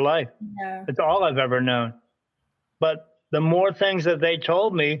entire life. Yeah. It's all I've ever known. But the more things that they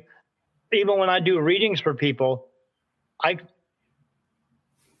told me, even when I do readings for people,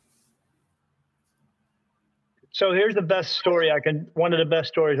 so here's the best story one of the best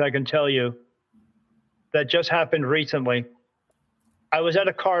stories I can tell you that just happened recently. I was at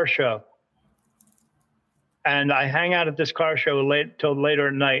a car show, and I hang out at this car show till later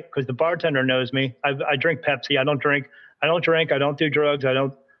at night because the bartender knows me. I drink Pepsi. I don't drink. I don't do drugs. I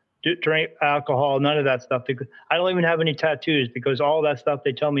don't drink alcohol. None of that stuff. Because I don't even have any tattoos because all that stuff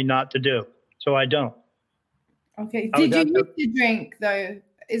they tell me not to do. So I don't. Okay. Did you used to drink though?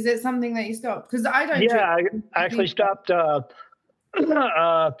 Is it something that you stopped? Because I don't. Yeah, drink. I actually stopped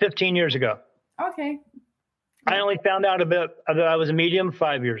 15 years ago. Okay. I only found out that I was a medium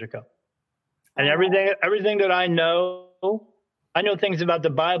 5 years ago. And everything that I know things about the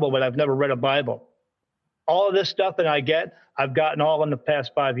Bible, but I've never read a Bible. All of this stuff that I've gotten all in the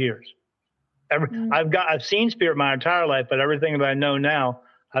past 5 years. I've seen spirit my entire life, but everything that I know now,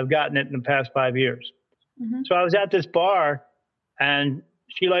 I've gotten it in the past 5 years. Mm-hmm. So I was at this bar, and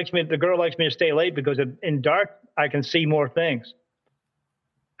the girl likes me to stay late because in dark, I can see more things.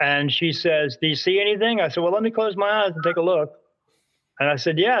 And she says, "Do you see anything?" I said, "Well, let me close my eyes and take a look." And I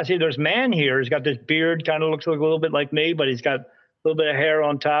said, "Yeah, see, there's a man here. He's got this beard, kind of looks like a little bit like me, but he's got a little bit of hair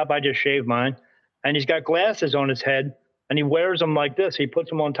on top. I just shaved mine. And he's got glasses on his head, and he wears them like this. He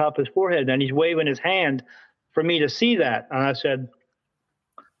puts them on top of his forehead, and he's waving his hand for me to see that."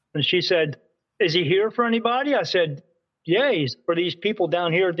 And she said, "Is he here for anybody?" I said, "Yeah, he's for these people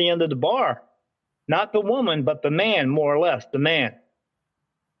down here at the end of the bar. Not the woman, but the man, more or less, the man."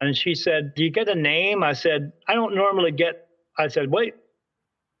 And she said, "Do you get a name?" I said, "I don't normally get." I said, "Wait."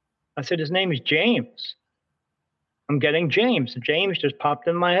 I said, "His name is James. I'm getting James." James just popped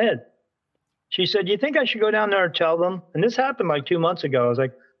in my head. She said, "You think I should go down there and tell them?" And this happened like 2 months ago. I was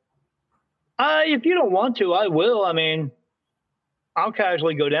like, if you don't want to, I will. I mean, I'll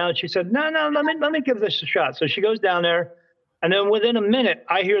casually go down. She said, "No, let me give this a shot." So she goes down there, and then within a minute,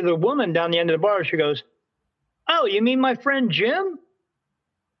 I hear the woman down the end of the bar. She goes, "Oh, you mean my friend Jim?"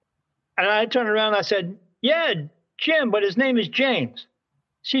 And I turned around and I said, "Yeah, Jim, but his name is James."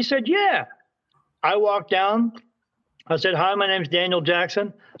 She said, "Yeah." I walked down. I said, "Hi, my name's Daniel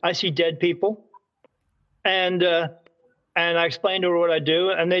Jackson. I see dead people." And I explained to her what I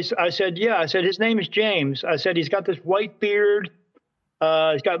do. And I said, "Yeah." I said, "His name is James." I said, "He's got this white beard.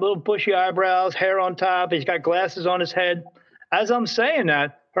 He's got little bushy eyebrows, hair on top. He's got glasses on his head." As I'm saying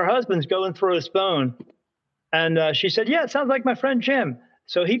that, her husband's going through his phone. And she said, "Yeah, it sounds like my friend Jim."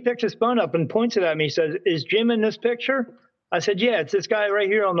 So he picks his phone up and points it at me. He says, "Is Jim in this picture?" I said, "Yeah, it's this guy right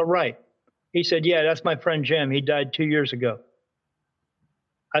here on the right." He said, "Yeah, that's my friend Jim. He died 2 years ago."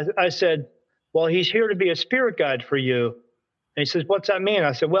 I said, "Well, he's here to be a spirit guide for you." And he says, "What's that mean?"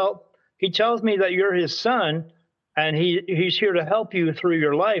 I said, "Well, he tells me that you're his son, and he's here to help you through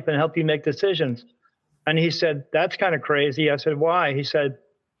your life and help you make decisions." And he said, "That's kind of crazy." I said, "Why?" He said,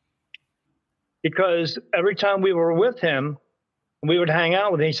 "Because every time we were with him, we would hang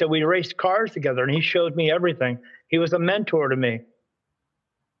out with him." He said, "We raced cars together, and he showed me everything. He was a mentor to me.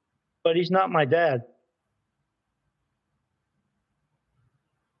 But he's not my dad.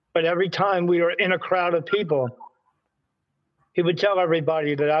 But every time we were in a crowd of people, he would tell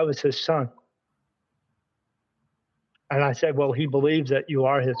everybody that I was his son." And I said, "Well, he believes that you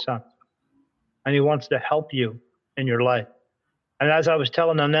are his son, and he wants to help you in your life." And as I was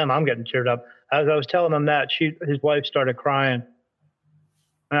telling them, I'm getting teared up. As I was telling them that, his wife started crying.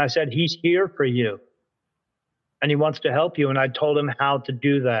 And I said, "He's here for you, and he wants to help you." And I told him how to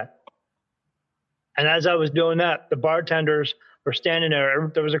do that. And as I was doing that, the bartenders were standing there.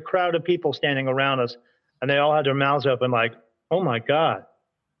 There was a crowd of people standing around us, and they all had their mouths open like, "Oh my God."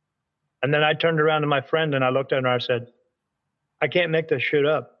 And then I turned around to my friend and I looked at her and I said, "I can't make this shit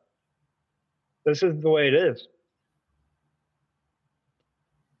up. This is the way it is."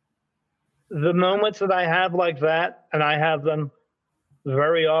 The moments that I have like that, and I have them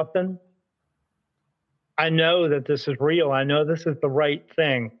very often, I know that this is real. I know this is the right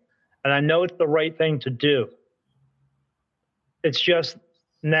thing. And I know it's the right thing to do. It's just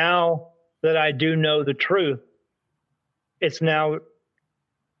now that I do know the truth,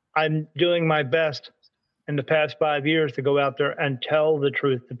 I'm doing my best in the past 5 years to go out there and tell the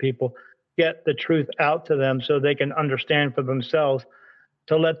truth to people, get the truth out to them so they can understand for themselves,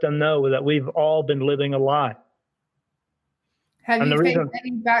 to let them know that we've all been living a lie. Have you faced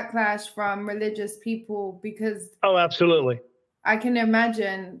any backlash from religious people? Because oh, absolutely. I can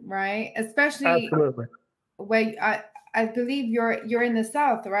imagine, right? Especially absolutely. Where I believe you're in the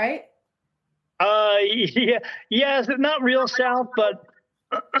South, right? Yes, not real South, but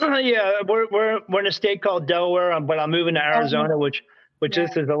yeah, we're in a state called Delaware, but I'm moving to Arizona, which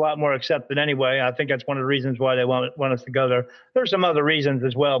is a lot more accepted anyway. I think that's one of the reasons why they want us to go there. There's some other reasons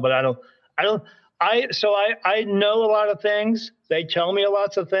as well, but I know a lot of things. They tell me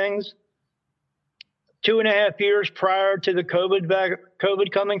lots of things. 2.5 years prior to the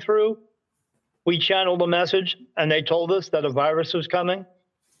COVID coming through, we channeled a message, and they told us that a virus was coming.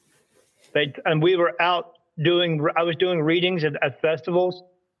 And we were out I was doing readings at festivals.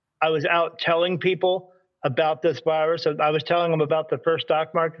 I was out telling people about this virus. I was telling them about the first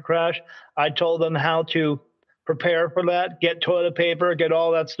stock market crash. I told them how to prepare for that, get toilet paper, get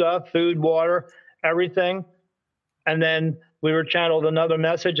all that stuff, food, water, everything. And then we were channeled another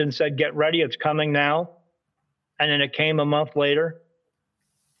message and said, "Get ready, it's coming now." And then it came a month later.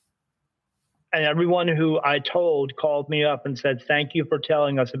 And everyone who I told called me up and said, "Thank you for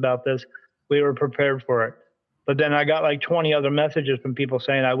telling us about this. We were prepared for it." But then I got like 20 other messages from people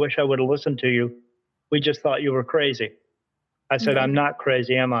saying, "I wish I would have listened to you. We just thought you were crazy." I said, "I'm not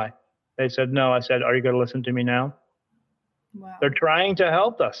crazy, am I?" They said, "No." I said, "Are you going to listen to me now?" Wow. They're trying to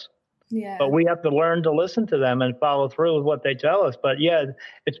help us. Yeah. But we have to learn to listen to them and follow through with what they tell us. But yeah,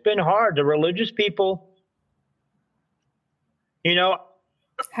 it's been hard. The religious people,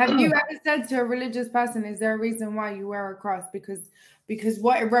 Have you ever said to a religious person, "Is there a reason why you wear a cross?" Because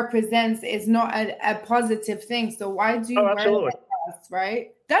what it represents is not a positive thing. So why do you wear a cross,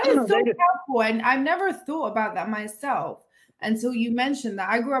 right? That is so powerful. And I've never thought about that myself until you mentioned that.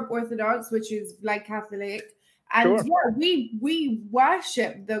 I grew up Orthodox, which is like Catholic. And we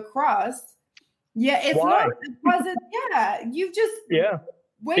worship the cross. Yeah, it's not a positive. Yeah, you just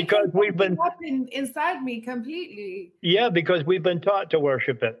because we've been up inside me completely. Yeah, because we've been taught to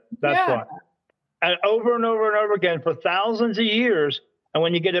worship it. That's why. And over and over and over again for thousands of years, And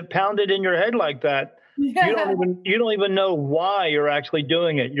when you get it pounded in your head like that, Yeah. you don't even know why you're actually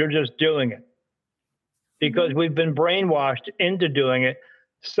doing it. You're just doing it because we've been brainwashed into doing it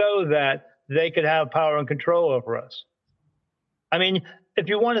so that they could have power and control over us. I mean, if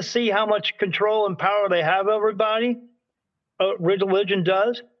you want to see how much control and power they have over everybody, religion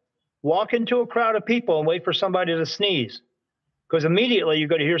does, walk into a crowd of people and wait for somebody to sneeze, because immediately you're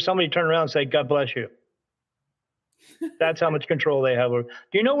going to hear somebody turn around and say, God bless you. That's how much control they have over. Do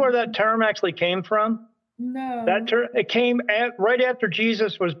you know where that term actually came from? No. That term, it came right after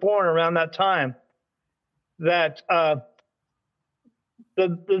Jesus was born, around that time. That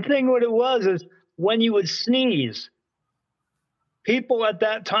the thing what it was is when you would sneeze, people at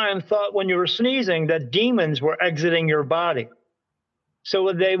that time thought when you were sneezing that demons were exiting your body.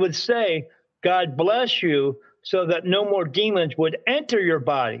 So they would say, God bless you, so that no more demons would enter your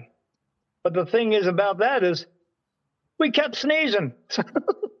body. But the thing is about that is we kept sneezing.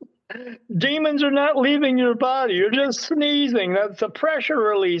 Demons are not leaving your body. You're just sneezing. That's a pressure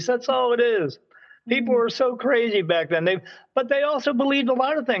release. That's all it is. People were so crazy back then. But they also believed a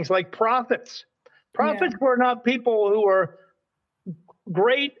lot of things, like prophets. Prophets were not people who were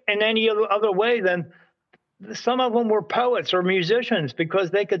great in any other way than some of them were poets or musicians, because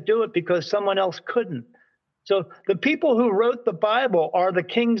they could do it because someone else couldn't. So the people who wrote the Bible are the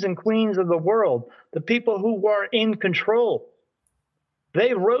kings and queens of the world, the people who were in control.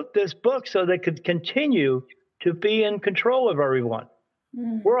 They wrote this book so they could continue to be in control of everyone.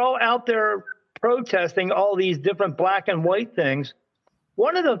 We're all out there protesting all these different black and white things.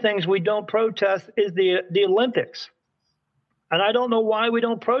 One of the things we don't protest is the Olympics. And I don't know why we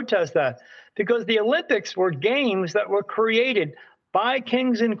don't protest that, because the Olympics were games that were created by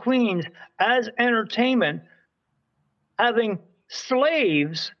kings and queens as entertainment, having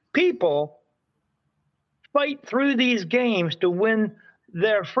slaves, people, fight through these games to win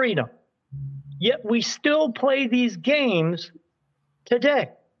their freedom. Yet we still play these games today.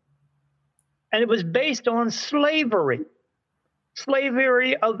 And it was based on slavery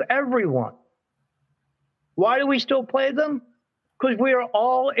of everyone. Why do we still play them? Because we are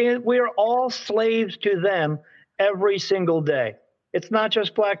all slaves to them every single day. It's not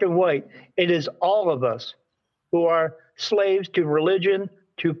just black and white. It is all of us who are slaves to religion,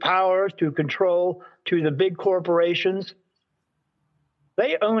 to power, to control, to the big corporations.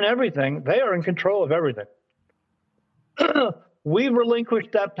 They own everything. They are in control of everything. We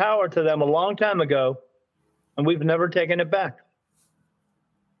relinquished that power to them a long time ago, and we've never taken it back.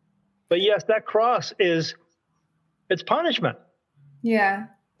 But yes, that cross it's punishment. Yeah.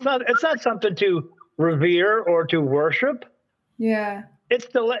 It's not something to revere or to worship. Yeah. It's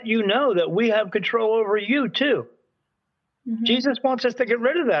to let you know that we have control over you too. Jesus wants us to get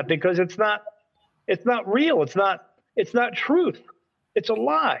rid of that, because it's not real. It's not truth. It's a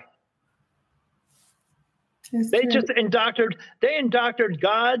lie. They just indoctrinated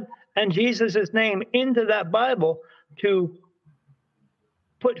God and Jesus' name into that Bible to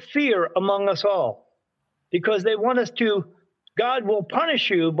put fear among us all, because they want us to, God will punish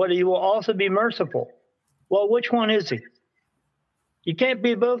you, but he will also be merciful. Well, which one is he? You can't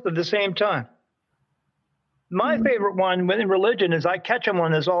be both at the same time. My favorite one within religion is, I catch them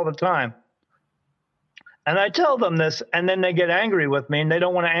on this all the time. And I tell them this, and then they get angry with me, and they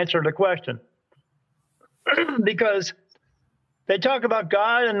don't want to answer the question. Because they talk about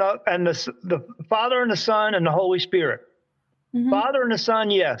God and the Father and the Son and the Holy Spirit. Father and the Son,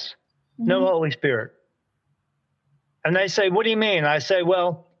 yes. No Holy Spirit. And they say, what do you mean? I say,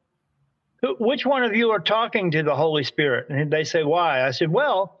 well, which one of you are talking to the Holy Spirit? And they say, why? I said,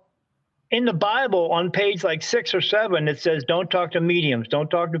 well, in the Bible on page like 6 or 7, it says, don't talk to mediums. Don't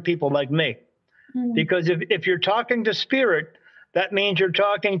talk to people like me. Because if you're talking to spirit, that means you're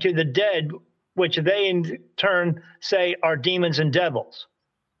talking to the dead, which they in turn say are demons and devils.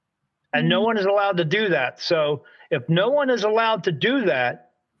 And no one is allowed to do that. So if no one is allowed to do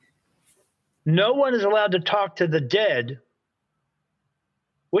that, no one is allowed to talk to the dead.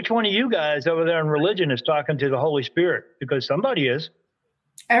 Which one of you guys over there in religion is talking to the Holy Spirit? Because somebody is.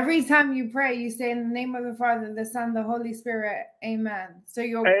 Every time you pray, you say, in the name of the Father, the Son, the Holy Spirit, amen. So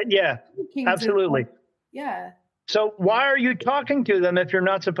you're yeah, absolutely. Yeah. So why are you talking to them if you're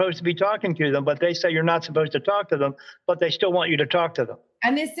not supposed to be talking to them? But they say you're not supposed to talk to them, but they still want you to talk to them.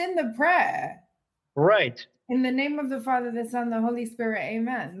 And it's in the prayer. Right. In the name of the Father, the Son, the Holy Spirit,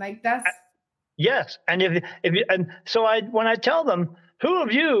 amen. Like that's. Yes. And when I tell them,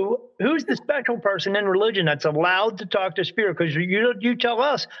 who's the special person in religion that's allowed to talk to spirit? Because you tell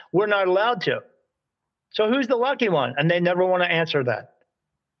us we're not allowed to. So who's the lucky one? And they never want to answer that.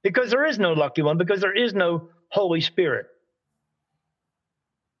 Because there is no lucky one, because there is no Holy Spirit.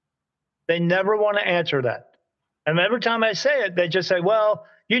 They never want to answer that. And every time I say it, they just say, well,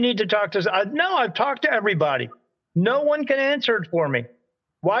 you need to talk to, no, I've talked to everybody. No one can answer it for me.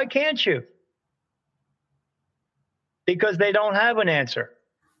 Why can't you? Because they don't have an answer.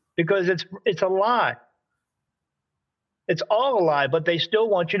 Because it's a lie. It's all a lie, but they still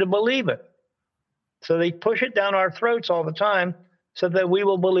want you to believe it. So they push it down our throats all the time so that we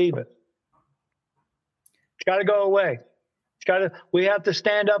will believe it. It's got to go away. We have to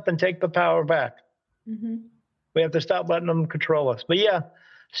stand up and take the power back. Mm-hmm. We have to stop letting them control us. But yeah,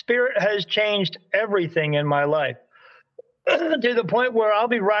 spirit has changed everything in my life to the point where I'll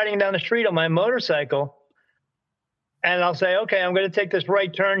be riding down the street on my motorcycle and I'll say, okay, I'm going to take this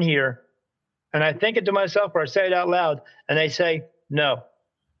right turn here. And I think it to myself or I say it out loud and they say, no.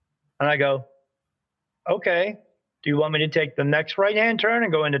 And I go, okay, do you want me to take the next right-hand turn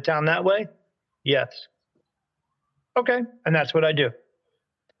and go into town that way? Yes. Okay. And that's what I do.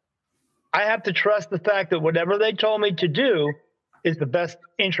 I have to trust the fact that whatever they told me to do is the best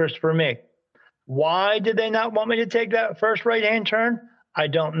interest for me. Why did they not want me to take that first right-hand turn? I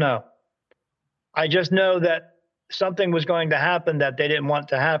don't know. I just know that something was going to happen that they didn't want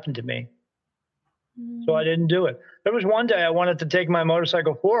to happen to me. So I didn't do it. There was one day I wanted to take my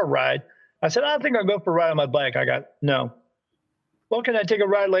motorcycle for a ride. I said, I think I'll go for a ride on my bike. I got, no. Well, can I take a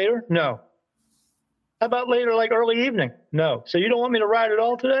ride later? No. How about later, like early evening? No. So you don't want me to ride at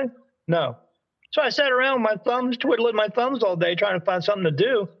all today? No. So I sat around with my thumbs, twiddling my thumbs all day, trying to find something to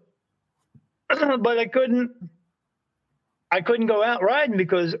do. But I couldn't go out riding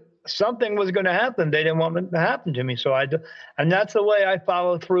because something was going to happen. They didn't want it to happen to me. So and that's the way I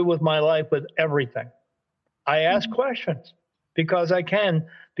follow through with my life with everything. I ask questions because I can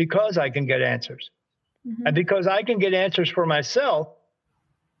get answers. Mm-hmm. And because I can get answers for myself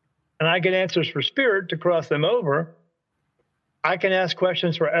and I get answers for spirit to cross them over, I can ask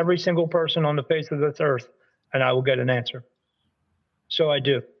questions for every single person on the face of this earth and I will get an answer. So I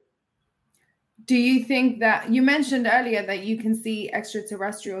do. Do you think that you mentioned earlier that you can see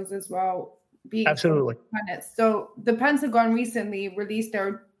extraterrestrials as well? Absolutely. Planets. So the Pentagon recently released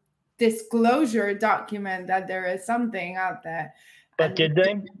their disclosure document that there is something out there. But did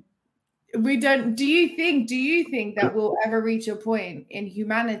they? We don't. Do you think that we'll ever reach a point in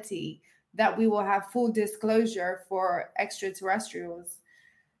humanity that we will have full disclosure for extraterrestrials?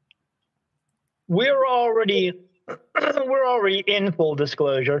 We're already in full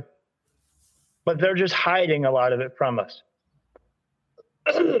disclosure, but they're just hiding a lot of it from us.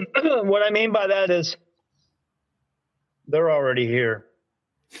 What I mean by that is they're already here.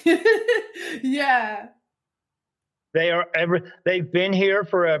 Yeah. They've been here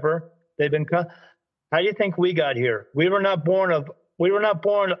forever. How do you think we got here? We were not born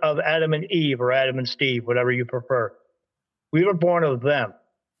of Adam and Eve or Adam and Steve, whatever you prefer. We were born of them.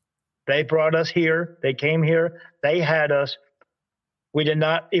 They brought us here. They came here. They had us. We did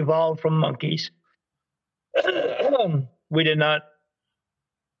not evolve from monkeys. We did not.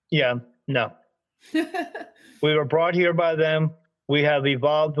 Yeah, no. We were brought here by them. We have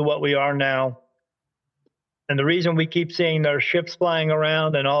evolved to what we are now. And the reason we keep seeing their ships flying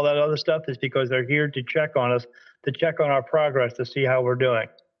around and all that other stuff is because they're here to check on us, to check on our progress, to see how we're doing.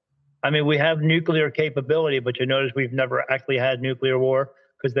 I mean, we have nuclear capability, but you notice we've never actually had nuclear war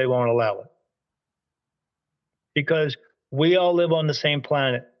because they won't allow it. Because we all live on the same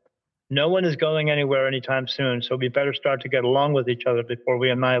planet. No one is going anywhere anytime soon, so we better start to get along with each other before we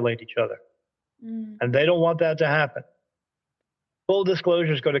annihilate each other. And they don't want that to happen. Full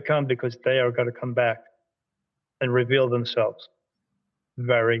disclosure is going to come because they are going to come back and reveal themselves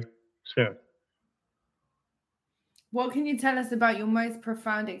very soon. What can you tell us about your most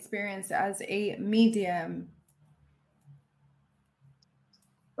profound experience as a medium?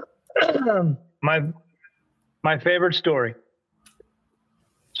 My favorite story.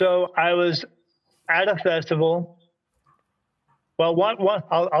 So I was at a festival. Well,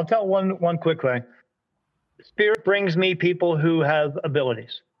 I'll tell one quick thing. Spirit brings me people who have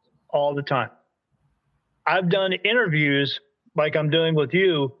abilities all the time. I've done interviews like I'm doing with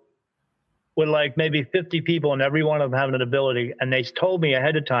you with like maybe 50 people and every one of them having an ability. And they told me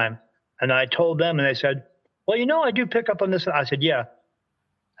ahead of time. And I told them and they said, well, I do pick up on this. I said, yeah.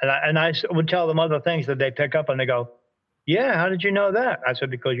 And I would tell them other things that they pick up and they go, yeah, how did you know that? I said,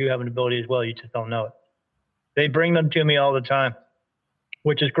 because you have an ability as well. You just don't know it. They bring them to me all the time,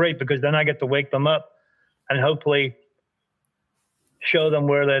 which is great because then I get to wake them up and hopefully show them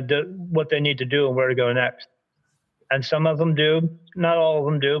what they need to do and where to go next. And some of them do, not all of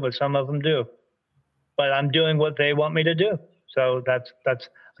them do, but some of them do. But I'm doing what they want me to do. So that's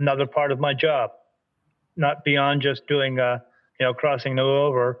another part of my job, not beyond just doing, crossing them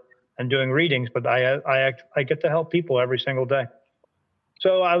over and doing readings, but I get to help people every single day.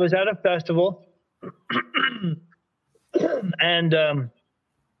 So I was at a festival, and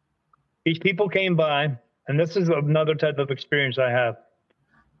these people came by, and this is another type of experience I have.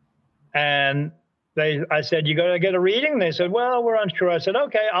 And I said, "You got to get a reading?" They said, "Well, we're unsure." I said,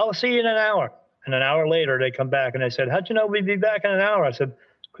 "Okay, I'll see you in an hour." And an hour later, they come back and they said, "How'd you know we'd be back in an hour?" I said,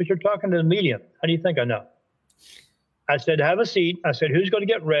 "Because you're talking to the medium. How do you think I know?" I said, "Have a seat." I said, "Who's going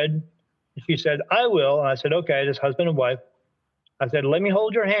to get read?" She said, "I will." And I said, "Okay, this husband and wife." I said, "Let me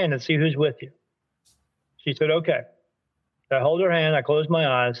hold your hand and see who's with you." She said, "Okay." So I hold her hand. I closed my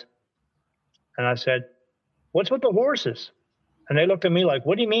eyes. And I said, "What's with the horses?" And they looked at me like,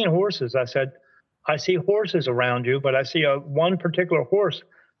 "What do you mean horses?" I said, "I see horses around you, but I see one particular horse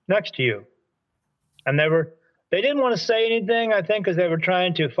next to you." And they didn't want to say anything, I think, because they were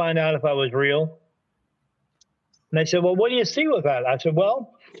trying to find out if I was real. And they said, "Well, what do you see with that?" I said,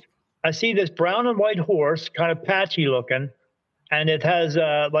 "Well, I see this brown and white horse, kind of patchy looking, and it has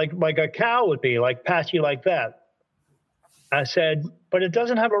like a cow would be, like patchy like that." I said, "But it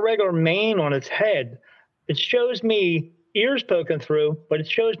doesn't have a regular mane on its head. It shows me ears poking through, but it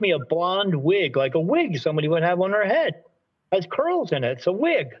shows me a blonde wig, like a wig somebody would have on their head. It has curls in it. It's a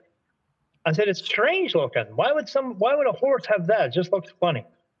wig." I said, "It's strange looking. Why would a horse have that? It just looks funny."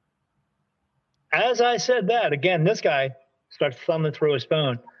 As I said that, again, this guy starts thumbing through his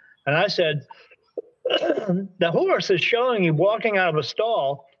phone. And I said, "The horse is showing you walking out of a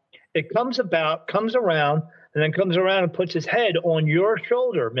stall. It comes around, and then comes around and puts his head on your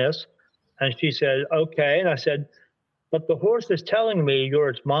shoulder, miss." And she said, "Okay." And I said, "But the horse is telling me you're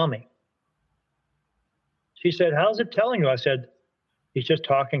its mommy." She said, "How's it telling you?" I said, "He's just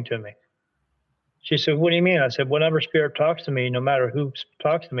talking to me." She said, "What do you mean?" I said, "Whenever spirit talks to me, no matter who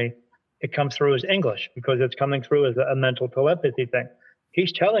talks to me, it comes through as English because it's coming through as a mental telepathy thing.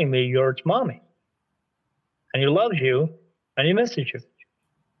 He's telling me you're its mommy, and he loves you, and he misses you,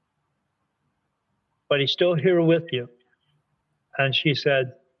 but he's still here with you." And she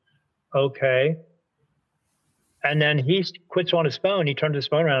said, "Okay." And then he quits on his phone. He turns his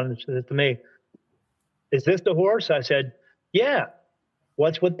phone around and says to me, "Is this the horse?" I said, "Yeah."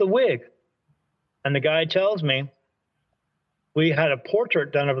 "What's with the wig?" And the guy tells me, "We had a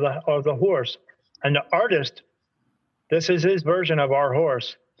portrait done of the horse, and the artist, this is his version of our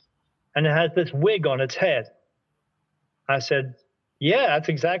horse, and it has this wig on its head." I said, "Yeah, that's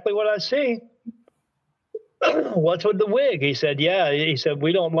exactly what I see." "What's with the wig?" He said, "Yeah." He said,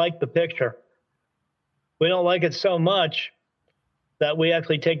 "We don't like the picture. We don't like it so much that we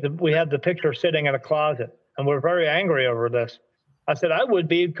actually we have the picture sitting in a closet, and we're very angry over this." I said, "I would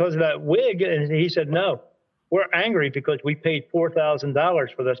be because of that wig." And he said, "No, we're angry because we paid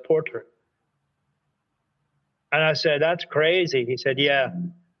 $4,000 for this portrait." And I said, "That's crazy." He said, "Yeah."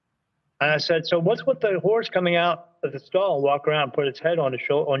 And I said, "So what's with the horse coming out of the stall, walk around, put its head on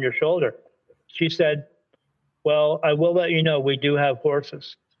your shoulder?" She said, "Well, I will let you know we do have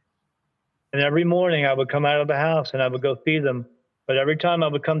horses. And every morning I would come out of the house and I would go feed them. But every time I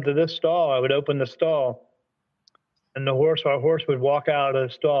would come to this stall, I would open the stall, and our horse would walk out of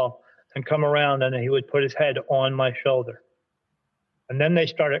the stall and come around, and he would put his head on my shoulder." And then they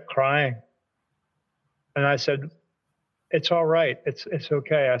started crying. And I said, "It's all right. It's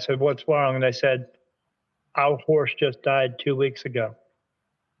okay." I said, "What's wrong?" And they said, "Our horse just died 2 weeks ago."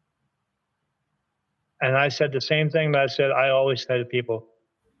 And I said the same thing that I always say to people: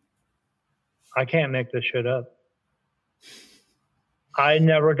 I can't make this shit up. I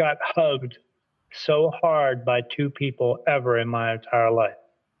never got hugged so hard by two people ever in my entire life.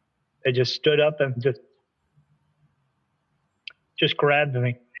 They just stood up and just grabbed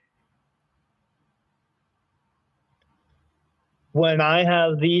me. When I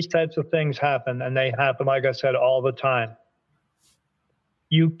have these types of things happen, and they happen, like I said, all the time,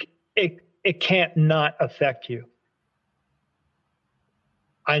 it can't not affect you.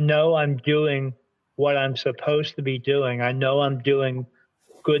 I know I'm doing what I'm supposed to be doing. I know I'm doing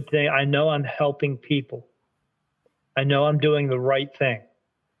good thing. I know I'm helping people. I know I'm doing the right thing.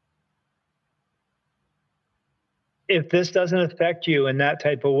 If this doesn't affect you in that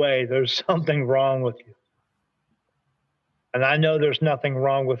type of way, there's something wrong with you. And I know there's nothing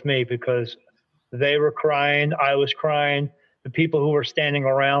wrong with me because they were crying, I was crying, the people who were standing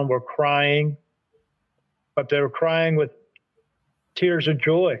around were crying, but they were crying with tears of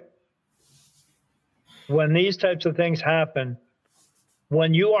joy. When these types of things happen,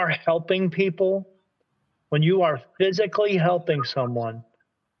 when you are helping people, when you are physically helping someone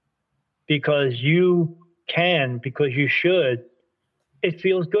because you can, because you should, it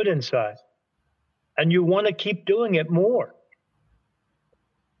feels good inside. And you want to keep doing it more.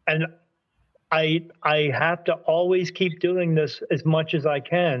 And I have to always keep doing this as much as I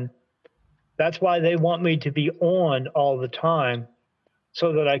can. That's why they want me to be on all the time,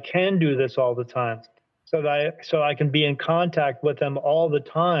 so that I can do this all the time, so I can be in contact with them all the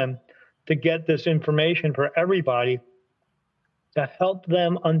time to get this information for everybody, to help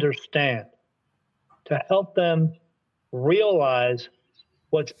them understand, to help them realize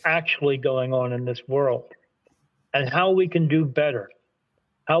what's actually going on in this world and how we can do better,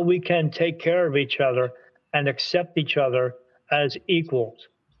 how we can take care of each other and accept each other as equals.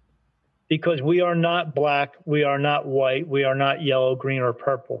 Because we are not black, we are not white, we are not yellow, green, or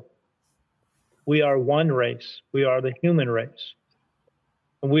purple. We are one race. We are the human race.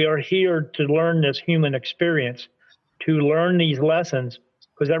 And we are here to learn this human experience, to learn these lessons,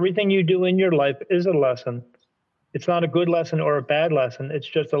 because everything you do in your life is a lesson. It's not a good lesson or a bad lesson. It's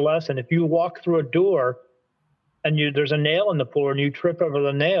just a lesson. If you walk through a door and there's a nail in the floor and you trip over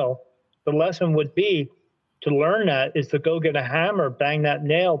the nail, the lesson would be to learn that is to go get a hammer, bang that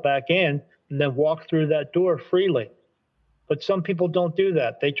nail back in, and then walk through that door freely. But some people don't do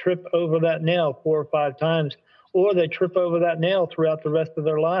that. They trip over that nail 4 or 5 times, or they trip over that nail throughout the rest of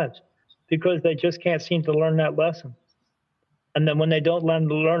their lives because they just can't seem to learn that lesson. And then when they don't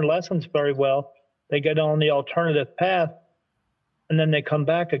learn lessons very well, they get on the alternative path, and then they come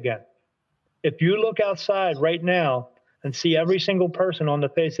back again. If you look outside right now and see every single person on the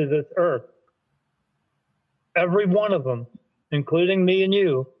face of this earth, every one of them, including me and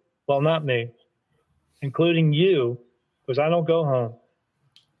you, well, not me, including you, because I don't go home.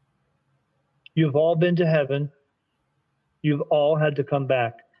 You've all been to heaven. You've all had to come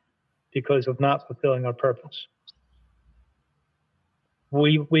back because of not fulfilling our purpose.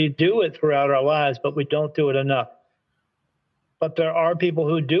 We do it throughout our lives, but we don't do it enough. But there are people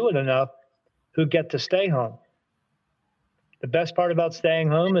who do it enough who get to stay home. The best part about staying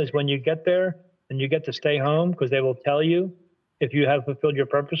home is when you get there and you get to stay home, because they will tell you if you have fulfilled your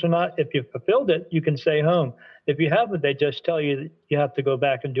purpose or not. If you've fulfilled it, you can stay home. If you haven't, they just tell you that you have to go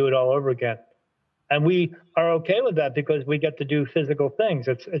back and do it all over again. And we are okay with that because we get to do physical things.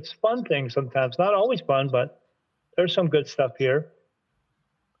 It's fun things sometimes, not always fun, but there's some good stuff here.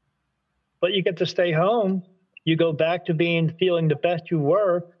 But you get to stay home. You go back to feeling the best you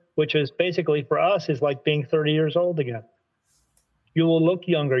were, which is basically for us is like being 30 years old again. You will look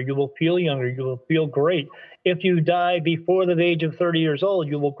younger. You will feel younger. You will feel great. If you die before the age of 30 years old,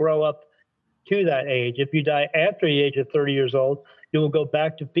 you will grow up to that age. If you die after the age of 30 years old, you will go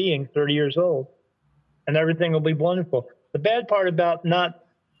back to being 30 years old. And everything will be wonderful. The bad part about not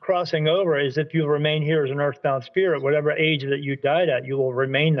crossing over is if you remain here as an earthbound spirit, whatever age that you died at, you will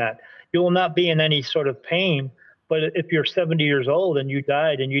remain that. You will not be in any sort of pain. But if you're 70 years old and you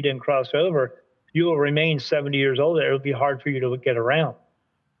died and you didn't cross over, you will remain 70 years old. It will be hard for you to get around.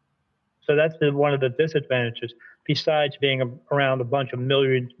 So that's one of the disadvantages, besides being around a bunch of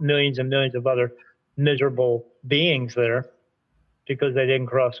millions and millions of other miserable beings there because they didn't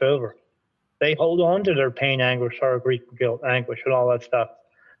cross over. They hold on to their pain, anguish, sorrow, grief, guilt, anguish, and all that stuff.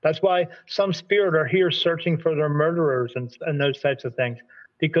 That's why some spirit are here searching for their murderers and those types of things,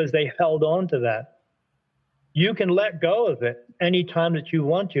 because they held on to that. You can let go of it anytime that you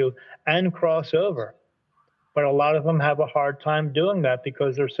want to and cross over. But a lot of them have a hard time doing that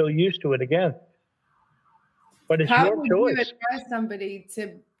because they're so used to it again. But it's your choice. How would you advise somebody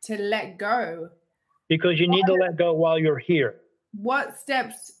to let go? Because you need to let go while you're here. What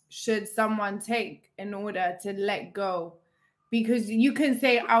steps should someone take in order to let go? Because you can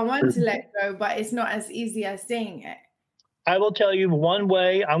say, I want to let go, but it's not as easy as saying it. I will tell you one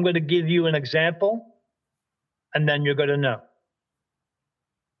way. I'm going to give you an example, and then you're going to know.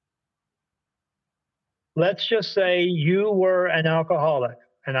 Let's just say you were an alcoholic,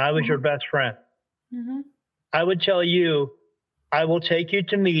 and I was your best friend. Mm-hmm. I would tell you, I will take you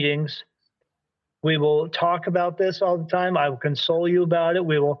to meetings. We will talk about this all the time. I will console you about it.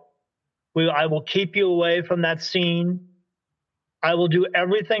 I will keep you away from that scene. I will do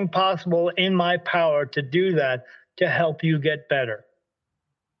everything possible in my power to do that, to help you get better.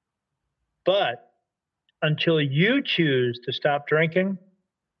 But until you choose to stop drinking,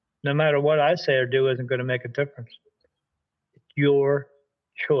 no matter what I say or do isn't going to make a difference. It's your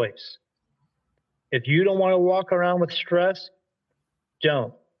choice. If you don't want to walk around with stress,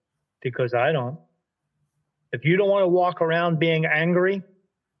 don't, because I don't. If you don't want to walk around being angry,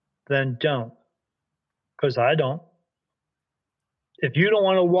 then don't, because I don't. If you don't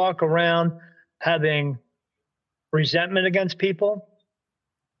want to walk around having resentment against people,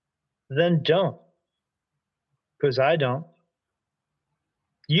 then don't, because I don't.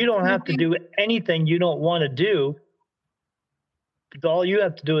 You don't have to do anything you don't want to do All you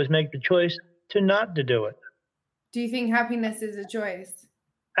have to do is make the choice to not to do it. Do you think happiness is a choice?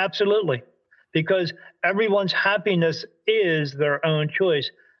 Absolutely. Because everyone's happiness is their own choice,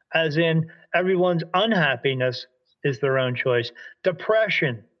 as in everyone's unhappiness is their own choice.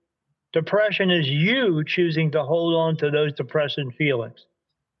 Depression is you choosing to hold on to those depressing feelings.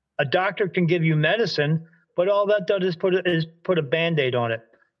 A doctor can give you medicine, but all that does is put a Band-Aid on it.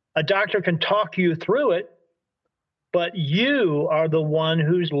 A doctor can talk you through it, but you are the one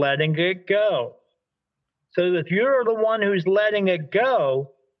who's letting it go. So if you're the one who's letting it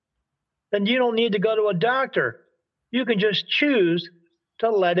go, then you don't need to go to a doctor. You can just choose to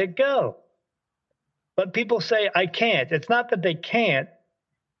let it go. But people say, I can't. It's not that they can't,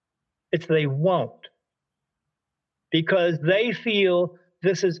 it's they won't. Because they feel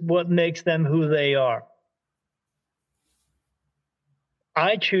this is what makes them who they are.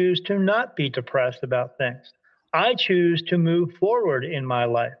 I choose to not be depressed about things. I choose to move forward in my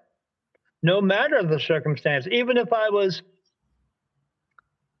life, no matter the circumstance. Even if I was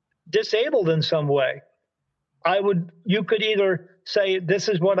disabled in some way, you could either say, this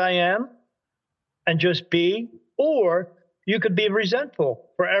is what I am and just be, or you could be resentful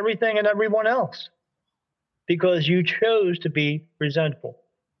for everything and everyone else because you chose to be resentful.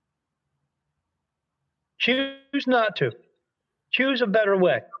 Choose not to. Choose a better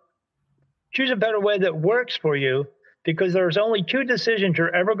way. Choose a better way that works for you, because there's only two decisions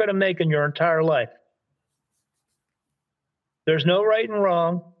you're ever going to make in your entire life. There's no right and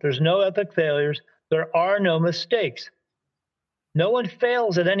wrong. There's no epic failures. There are no mistakes. No one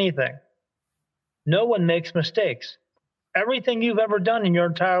fails at anything. No one makes mistakes. Everything you've ever done in your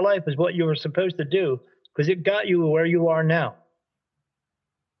entire life is what you were supposed to do, because it got you where you are now.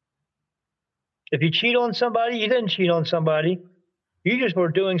 If you cheat on somebody, you didn't cheat on somebody. You just were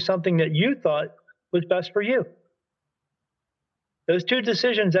doing something that you thought was best for you. Those two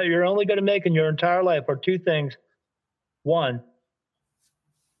decisions that you're only going to make in your entire life are two things. One,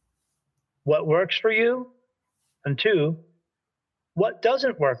 what works for you? And two, what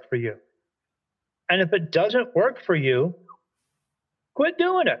doesn't work for you? And if it doesn't work for you, quit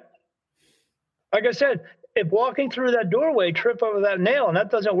doing it. Like I said, if walking through that doorway, trip over that nail, and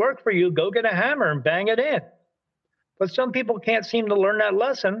that doesn't work for you, go get a hammer and bang it in. But some people can't seem to learn that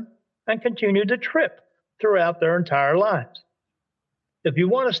lesson and continue to trip throughout their entire lives. If you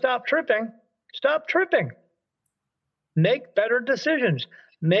want to stop tripping, stop tripping. Make better decisions.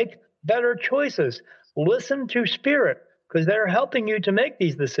 Make better choices. Listen to spirit, because they're helping you to make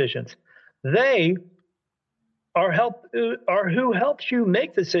these decisions. They are who helps you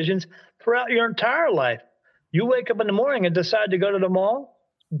make decisions throughout your entire life. You wake up in the morning and decide to go to the mall,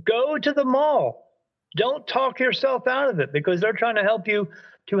 go to the mall. Don't talk yourself out of it, because they're trying to help you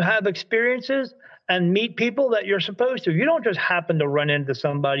to have experiences and meet people that you're supposed to. You don't just happen to run into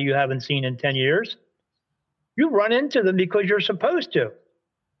somebody you haven't seen in 10 years. You run into them because you're supposed to.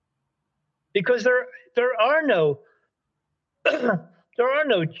 Because there are no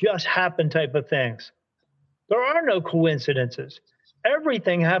just happen type of things. There are no coincidences.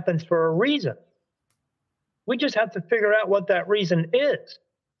 Everything happens for a reason. We just have to figure out what that reason is.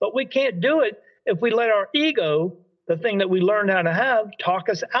 But we can't do it if we let our ego, the thing that we learned how to have, talk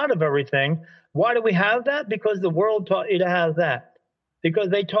us out of everything. Why do we have that? Because the world taught you to have that. Because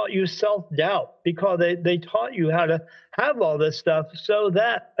they taught you self-doubt. Because they taught you how to have all this stuff, so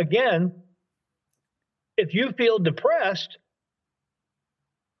that, again, if you feel depressed,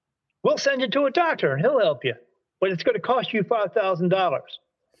 we'll send you to a doctor and he'll help you. But it's going to cost you $5,000,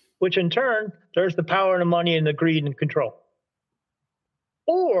 which in turn, there's the power and the money and the greed and control.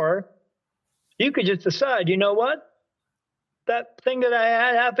 Or you could just decide, you know what? That thing that I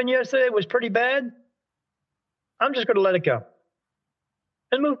had happen yesterday was pretty bad. I'm just going to let it go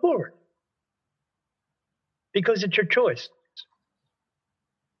and move forward, because it's your choice.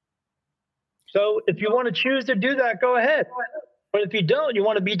 So if you want to choose to do that, go ahead. But if you don't, you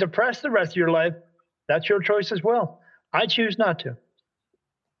want to be depressed the rest of your life, that's your choice as well. I choose not to.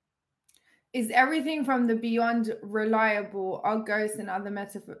 Is everything from the beyond reliable? Are ghosts and other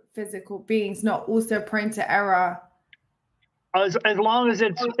metaphysical beings not also prone to error? As long as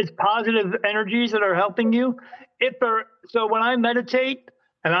it's positive energies that are helping you. So when I meditate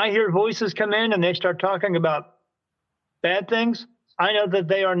and I hear voices come in and they start talking about bad things, I know that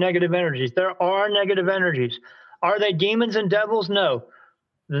they are negative energies. There are negative energies. Are they demons and devils? No.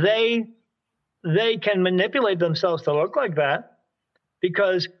 They can manipulate themselves to look like that,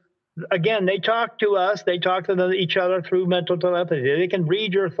 because, again, they talk to us. They talk to each other through mental telepathy. They can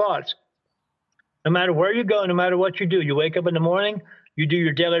read your thoughts. No matter where you go, no matter what you do, you wake up in the morning, You do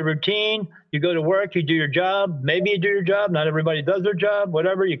your daily routine. You go to work. You do your job. Maybe you do your job. Not everybody does their job.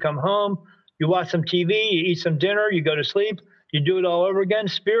 Whatever. You come home. You watch some TV. You eat some dinner. You go to sleep. You do it all over again.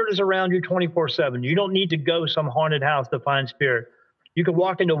 Spirit is around you 24/7. You don't need to go some haunted house to find spirit. You can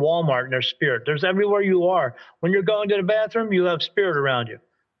walk into Walmart and there's spirit. There's everywhere you are. When you're going to the bathroom, you have spirit around you.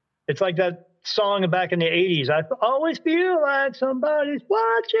 It's like that song back in the 80s. I always feel like somebody's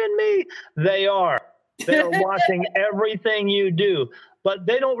watching me. They are. They're watching everything you do. But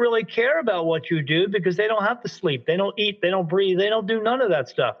they don't really care about what you do because they don't have to sleep. They don't eat. They don't breathe. They don't do none of that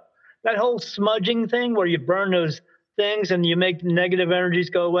stuff. That whole smudging thing where you burn those things and you make negative energies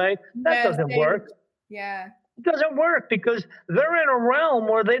go away, that doesn't work. Yeah. It doesn't work because they're in a realm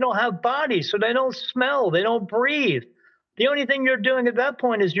where they don't have bodies, so they don't smell, they don't breathe. The only thing you're doing at that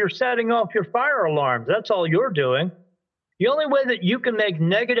point is you're setting off your fire alarms. That's all you're doing. The only way that you can make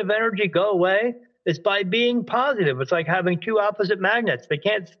negative energy go away is by being positive. It's like having two opposite magnets. They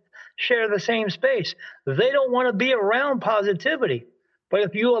can't share the same space. They don't want to be around positivity. But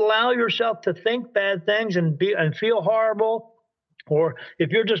if you allow yourself to think bad things and feel horrible, or if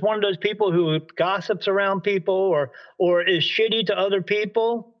you're just one of those people who gossips around people or is shitty to other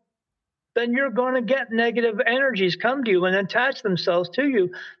people, then you're going to get negative energies come to you and attach themselves to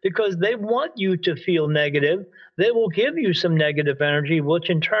you because they want you to feel negative. They will give you some negative energy, which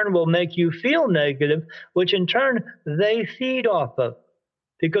in turn will make you feel negative, which in turn they feed off of.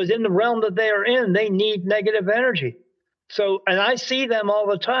 Because in the realm that they are in, they need negative energy. So, and I see them all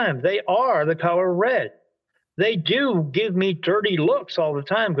the time. They are the color red. They do give me dirty looks all the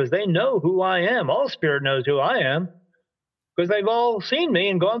time because they know who I am. All spirit knows who I am because they've all seen me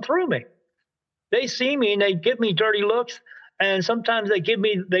and gone through me. They see me and they give me dirty looks. And sometimes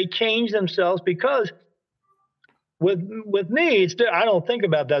they change themselves because with me, I don't think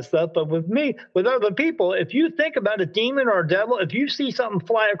about that stuff. But with me, with other people, if you think about a demon or a devil, if you see something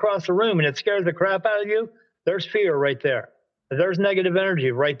fly across the room and it scares the crap out of you, there's fear right there. There's negative energy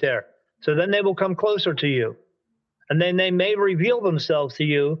right there. So then they will come closer to you. And then they may reveal themselves to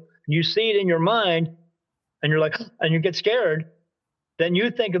you. You see it in your mind and you're like, and you get scared. Then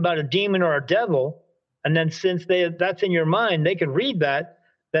you think about a demon or a devil. And then since that's in your mind, they can read that.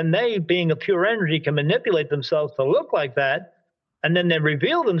 Then they, being a pure energy, can manipulate themselves to look like that. And then they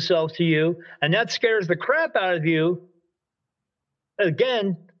reveal themselves to you. And that scares the crap out of you.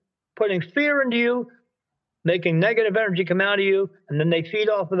 Again, putting fear into you, making negative energy come out of you. And then they feed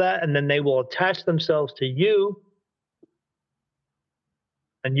off of that. And then they will attach themselves to you.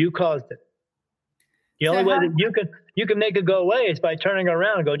 And you caused it. The only way that you can make it go away is by turning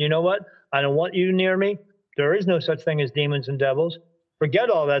around and going, you know what? I don't want you near me. There is no such thing as demons and devils.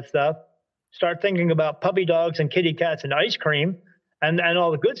 Forget all that stuff. Start thinking about puppy dogs and kitty cats and ice cream and all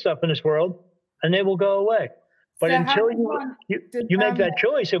the good stuff in this world, and they will go away. But so until you make that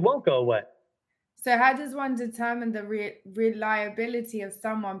choice, it won't go away. So how does one determine the reliability of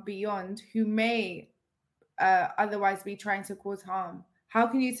someone beyond who may otherwise be trying to cause harm? How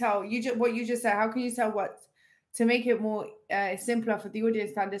can you tell what you just said? How can you tell what to make it more simpler for the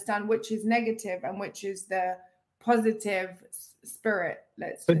audience to understand which is negative and which is the positive spirit?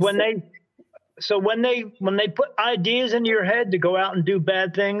 But when they put ideas into your head to go out and do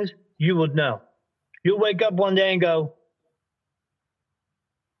bad things, you would know. You'll wake up one day and go,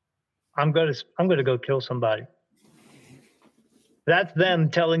 I'm gonna go kill somebody. That's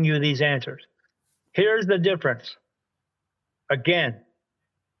them telling you these answers. Here's the difference. Again,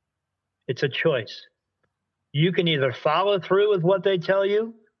 it's a choice. You can either follow through with what they tell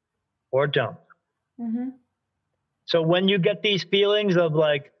you or don't. Mm-hmm. So when you get these feelings of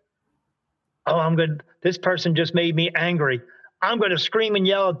like, oh, this person just made me angry, I'm going to scream and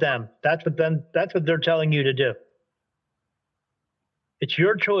yell at them. That's what they're telling you to do. It's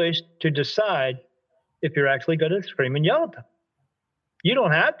your choice to decide if you're actually going to scream and yell at them. You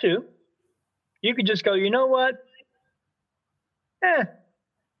don't have to. You could just go, you know what?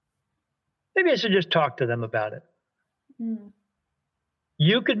 Maybe I should just talk to them about it. Mm.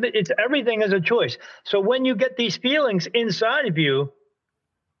 Everything is a choice. So when you get these feelings inside of you,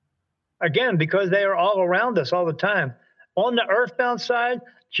 again, because they are all around us all the time, on the earthbound side,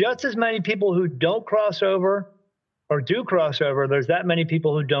 just as many people who don't cross over or do cross over, there's that many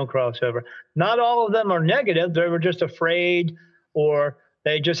people who don't cross over. Not all of them are negative. They were just afraid, or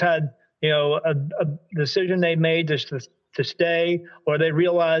they just had, a decision they made to stay, or they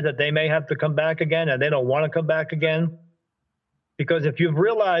realize that they may have to come back again and they don't want to come back again. Because if you've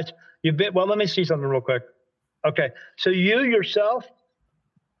realized well, let me see something real quick. Okay. So you yourself,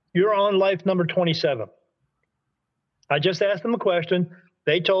 you're on life number 27. I just asked them a question.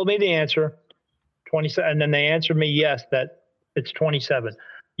 They told me the answer, 27, and then they answered me yes, that It's 27.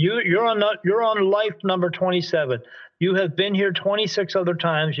 You're on life number 27. You have been here 26 other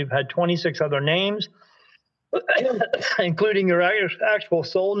times. You've had 26 other names, including your actual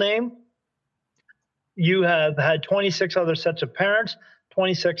soul name. You have had 26 other sets of parents,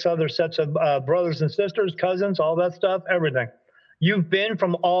 26 other sets of brothers and sisters, cousins, all that stuff, everything. You've been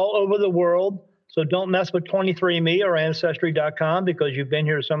from all over the world. So don't mess with 23andMe or Ancestry.com because you've been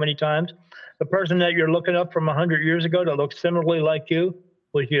here so many times. The person that you're looking up from 100 years ago that looks similarly like you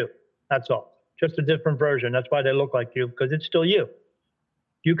was you. That's all. Just a different version. That's why they look like you, because it's still you.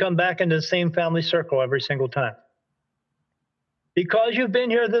 You come back into the same family circle every single time. Because you've been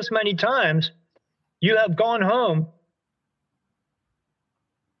here this many times, you have gone home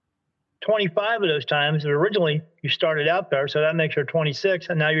 25 of those times. Originally, you started out there, so that makes you 26,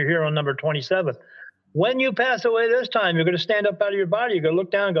 and now you're here on number 27. When you pass away this time, you're going to stand up out of your body. You're going to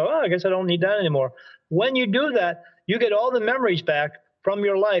look down and go, oh, I guess I don't need that anymore. When you do that, you get all the memories back from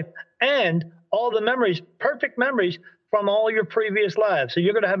your life and all the memories, perfect memories from all your previous lives. So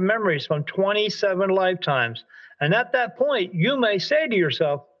you're going to have memories from 27 lifetimes. And at that point, you may say to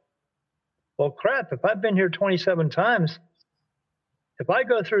yourself, well, crap, if I've been here 27 times, if I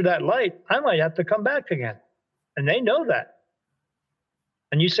go through that light, I might have to come back again. And they know that.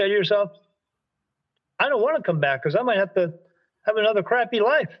 And you say to yourself, I don't want to come back because I might have to have another crappy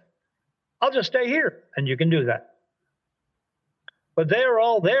life. I'll just stay here. And you can do that. But they are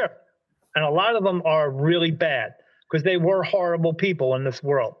all there. And a lot of them are really bad because they were horrible people in this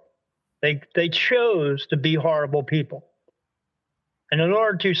world. They chose to be horrible people. And in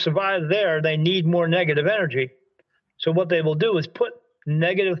order to survive there, they need more negative energy. So what they will do is put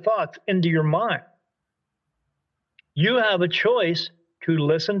negative thoughts into your mind. You have a choice to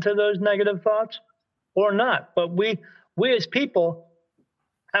listen to those negative thoughts or not. But we as people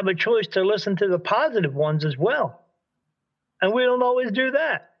have a choice to listen to the positive ones as well. And we don't always do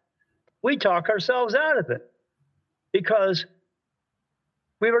that. We talk ourselves out of it because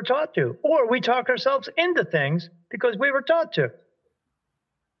we were taught to, or we talk ourselves into things because we were taught to.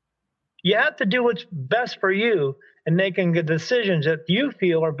 You have to do what's best for you and making the decisions that you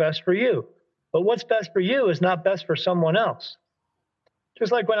feel are best for you. But what's best for you is not best for someone else.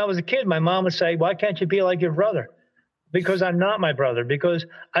 Just like when I was a kid, my mom would say, why can't you be like your brother? Because I'm not my brother, because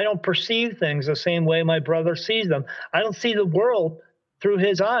I don't perceive things the same way my brother sees them. I don't see the world through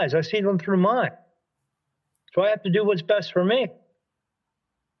his eyes. I see them through mine. So I have to do what's best for me.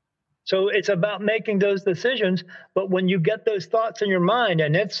 So it's about making those decisions. But when you get those thoughts in your mind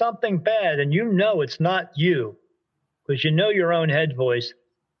and it's something bad and you know it's not you, because you know your own head voice.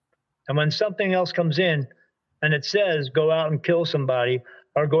 And when something else comes in and it says, go out and kill somebody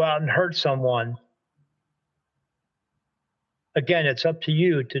or go out and hurt someone, again, it's up to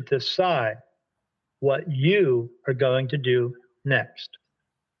you to decide what you are going to do next.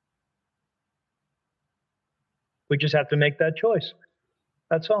 We just have to make that choice.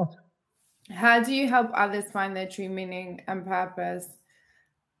 That's all. How do you help others find their true meaning and purpose?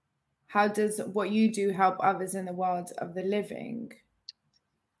 How does what you do help others in the world of the living?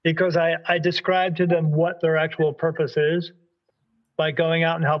 Because I describe to them what their actual purpose is by going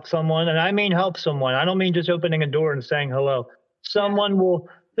out and help someone. And I mean help someone. I don't mean just opening a door and saying hello. Someone will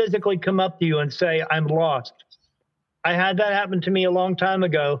physically come up to you and say, I'm lost. I had that happen to me a long time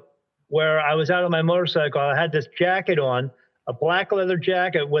ago where I was out on my motorcycle. I had this jacket on, a black leather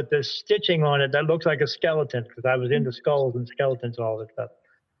jacket with this stitching on it that looks like a skeleton because I was into skulls and skeletons and all this stuff.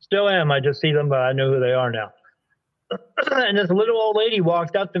 Still am. I just see them, but I know who they are now. And this little old lady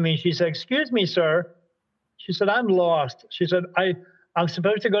walked up to me. She said, excuse me, sir. She said, I'm lost. She said, I'm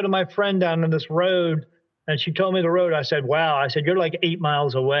supposed to go to my friend down on this road. And she told me the road. I said, wow. I said, you're like 8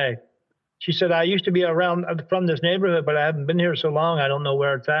 miles away. She said, I used to be around from this neighborhood, but I haven't been here so long. I don't know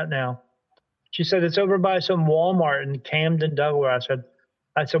where it's at now. She said, it's over by some Walmart in Camden, Delaware.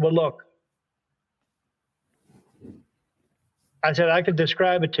 I said, well, look. I said, I could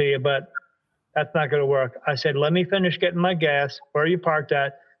describe it to you, but that's not going to work. I said, let me finish getting my gas. Where are you parked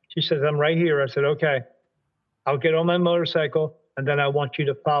at? She says, I'm right here. I said, okay, I'll get on my motorcycle and then I want you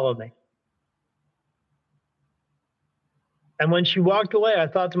to follow me. And when she walked away, I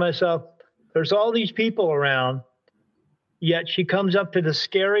thought to myself, there's all these people around, yet she comes up to the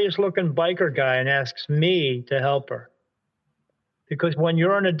scariest looking biker guy and asks me to help her. Because when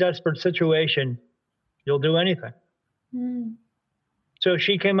you're in a desperate situation, you'll do anything. Mm. So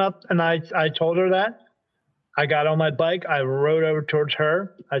she came up and I told her that. I got on my bike. I rode over towards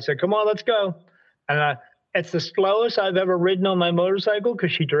her. I said, come on, let's go. And it's the slowest I've ever ridden on my motorcycle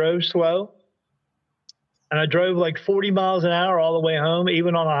because she drove slow. And I drove like 40 miles an hour all the way home,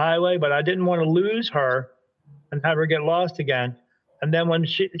 even on a highway, but I didn't want to lose her and have her get lost again. And then when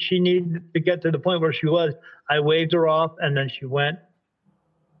she needed to get to the point where she was, I waved her off, and then she went.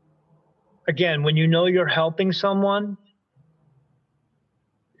 Again, when you know you're helping someone,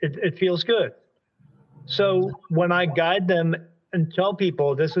 it feels good. So when I guide them and tell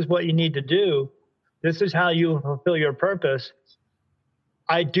people this is what you need to do, this is how you fulfill your purpose,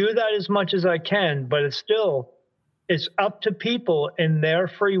 I do that as much as I can, but it's up to people in their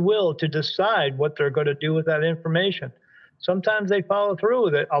free will to decide what they're going to do with that information. Sometimes they follow through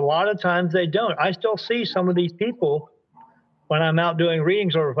with it. A lot of times they don't. I still see some of these people when I'm out doing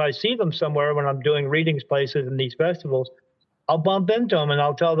readings, or if I see them somewhere when I'm doing readings places in these festivals, I'll bump into them and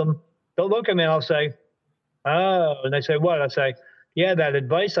I'll tell them, they'll look at me and I'll say, oh, and they say, what? I say, yeah, that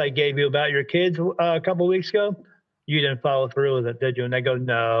advice I gave you about your kids a couple of weeks ago, you didn't follow through with it, did you? And they go,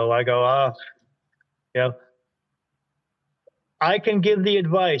 no. I go, oh, you know, I can give the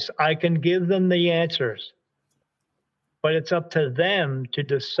advice. I can give them the answers, but it's up to them to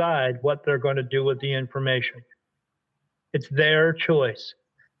decide what they're going to do with the information. It's their choice,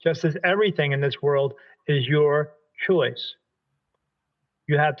 just as everything in this world is your choice.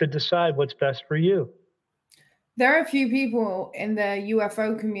 You have to decide what's best for you. There are a few people in the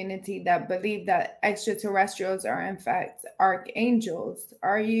UFO community that believe that extraterrestrials are in fact archangels.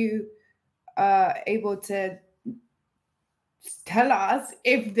 Are you able to tell us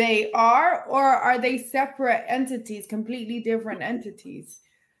if they are, or are they separate entities, completely different entities?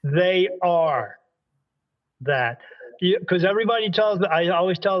 They are that. Because everybody tells me, I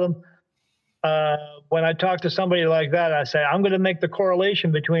always tell them, when I talk to somebody like that, I say, I'm going to make the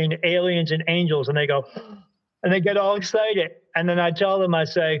correlation between aliens and angels. And they go, and they get all excited. And then I tell them, I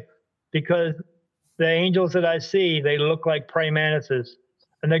say, because the angels that I see, they look like praying mantises.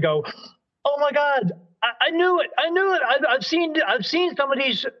 And they go, oh my God, I knew it. I knew it. I've seen some of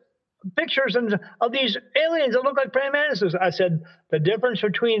these pictures of these aliens that look like praying mantises. I said, the difference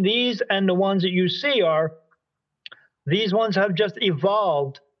between these and the ones that you see are, these ones have just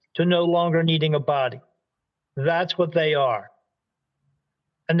evolved to no longer needing a body. That's what they are.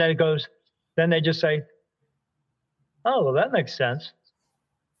 And then it goes, then they just say, oh, well, that makes sense.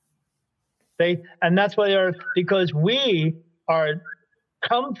 And that's why they are, because we are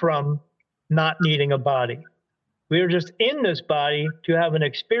come from not needing a body. We are just in this body to have an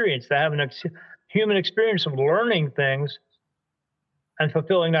experience, to have human experience of learning things and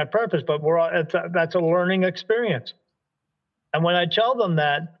fulfilling that purpose. But that's a learning experience. And when I tell them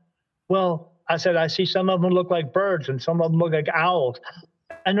that, well, I said, I see some of them look like birds and some of them look like owls.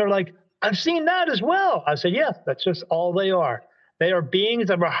 And they're like, I've seen that as well. I said, yeah, that's just all they are. They are beings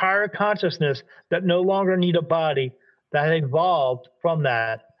of a higher consciousness that no longer need a body, that evolved from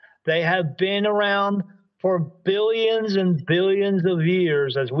that. They have been around for billions and billions of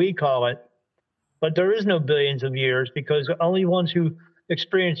years, as we call it. But there is no billions of years, because the only ones who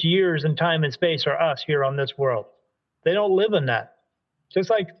experience years in time and space are us here on this world. They don't live in that. Just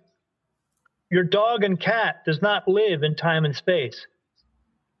like your dog and cat does not live in time and space.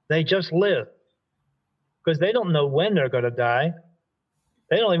 They just live, because they don't know when they're going to die.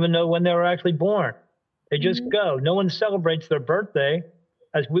 They don't even know when they were actually born. They just go. No one celebrates their birthday,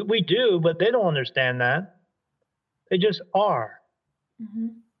 as we do, but they don't understand that. They just are. Mm-hmm.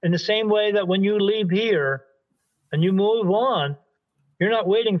 In the same way that when you leave here and you move on, you're not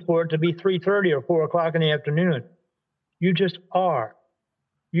waiting for it to be 3:30 or 4 o'clock in the afternoon. You just are.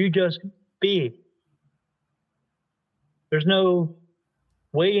 You just be. There's no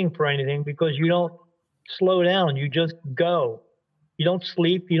waiting for anything, because you don't slow down. You just go. You don't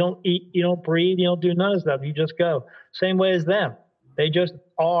sleep. You don't eat. You don't breathe. You don't do none of stuff. You just go. Same way as them. They just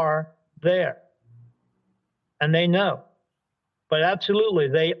are there. And they know. But absolutely,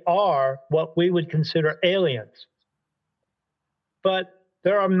 they are what we would consider aliens. But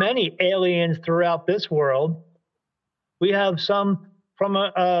there are many aliens throughout this world. We have some from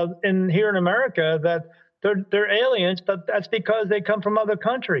here in America that they're aliens, but that's because they come from other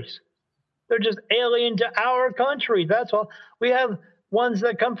countries. They're just alien to our country. That's all. We have ones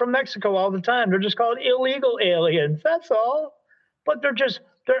that come from Mexico all the time. They're just called illegal aliens. That's all. But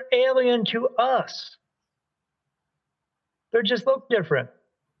they're alien to us. They just look different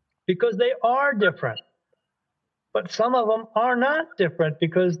because they are different. But some of them are not different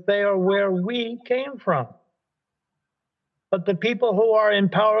because they are where we came from. But the people who are in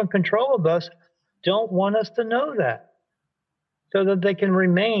power and control of us don't want us to know that, so that they can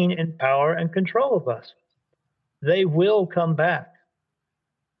remain in power and control of us. They will come back.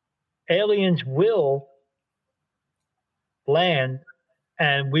 Aliens will land,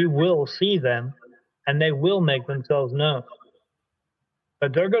 and we will see them, and they will make themselves known.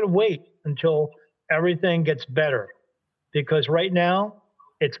 But they're going to wait until everything gets better, because right now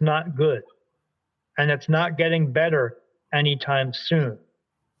it's not good, and it's not getting better anytime soon.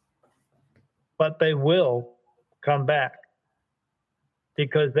 But they will come back,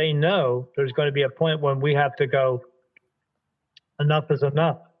 because they know there's going to be a point when we have to go, enough is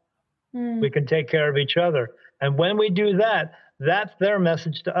enough. We can take care of each other. And when we do that, that's their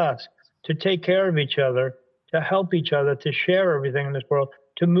message to us, to take care of each other, to help each other, to share everything in this world,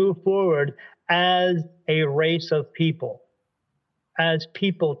 to move forward as a race of people, as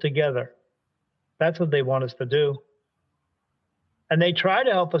people together. That's what they want us to do. And they try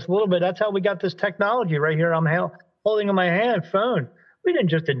to help us a little bit. That's how we got this technology right here. I'm holding in my hand, phone. We didn't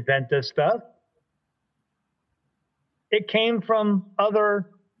just invent this stuff. It came from other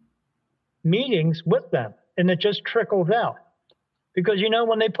meetings with them, and it just trickles out. Because, you know,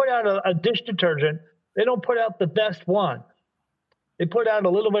 when they put out a dish detergent, they don't put out the best one. They put out a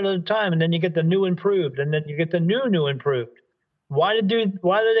little bit at a time, and then you get the new improved, and then you get the new improved. Why do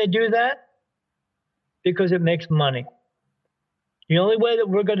they do that? Because it makes money. The only way that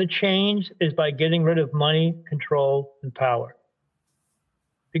we're going to change is by getting rid of money, control, and power.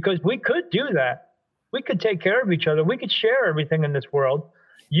 Because we could do that. We could take care of each other. We could share everything in this world.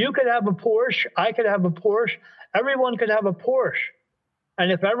 You could have a Porsche. I could have a Porsche. Everyone could have a Porsche.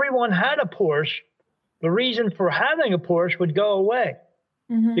 And if everyone had a Porsche, the reason for having a Porsche would go away.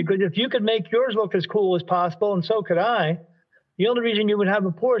 Because if you could make yours look as cool as possible, and so could I, the only reason you would have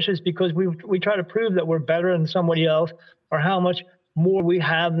a Porsche is because we try to prove that we're better than somebody else, or how much more we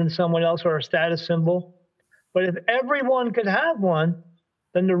have than someone else, or a status symbol. But if everyone could have one,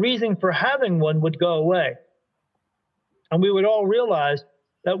 then the reason for having one would go away. And we would all realize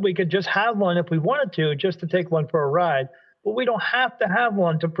that we could just have one if we wanted to, just to take one for a ride. But we don't have to have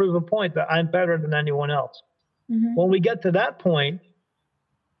one to prove a point that I'm better than anyone else. When we get to that point,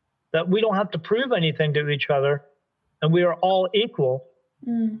 that we don't have to prove anything to each other, and we are all equal,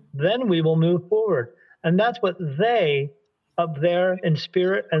 then we will move forward. And that's what they up there in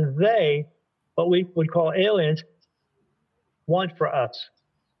spirit, and they, what we would call aliens, want for us.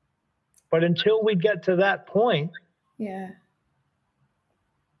 But until we get to that point, you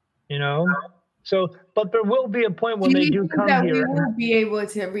know, so, but there will be a point when they do come that here. We will be able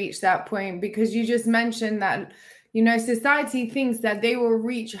to reach that point, because you just mentioned that, you know, society thinks that they will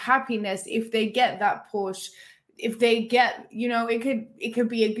reach happiness if they get that Porsche, if they get, you know, it could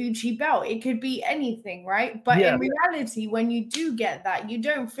be a Gucci belt, it could be anything, right? But in reality, when you do get that, you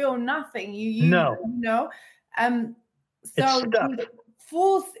don't feel nothing. You know, so the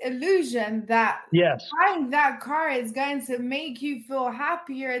false illusion that buying that car is going to make you feel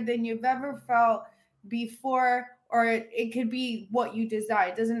happier than you've ever felt before, or it could be what you desire.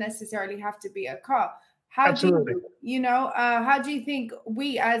 It doesn't necessarily have to be a car. How do you think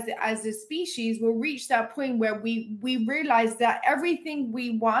we as a species will reach that point where we realize that everything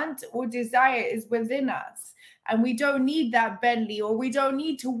we want or desire is within us, and we don't need that Bentley, or we don't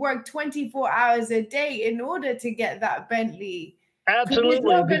need to work 24 hours a day in order to get that Bentley? Absolutely. It's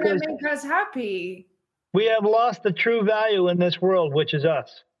not going to make us happy. We have lost the true value in this world, which is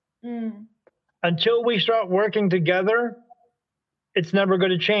us. Until we start working together, it's never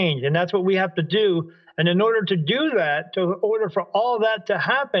going to change. And that's what we have to do. And in order to do that, in order for all that to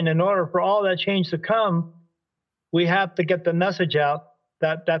happen, in order for all that change to come, we have to get the message out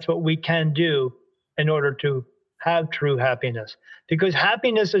that that's what we can do in order to have true happiness. Because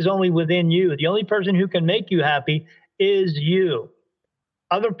happiness is only within you. The only person who can make you happy is you.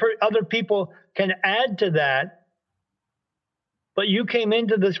 Other people can add to that, but you came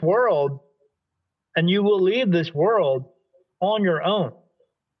into this world, and you will leave this world on your own.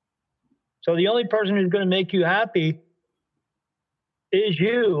 So the only person who's going to make you happy is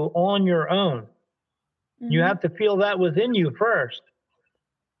you on your own. You have to feel that within you first.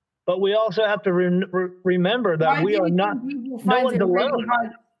 But we also have to remember that we are not, no one's alone. Really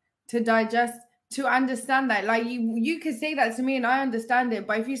hard to digest, to understand that. Like you could say that to me and I understand it,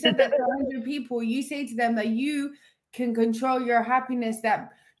 but if you said that to 100 people, you say to them that you can control your happiness,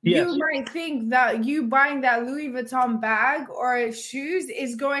 that you might think that you buying that Louis Vuitton bag or shoes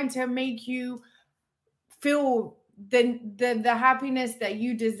is going to make you feel the happiness that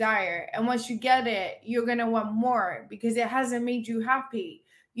you desire. And once you get it, you're going to want more because it hasn't made you happy.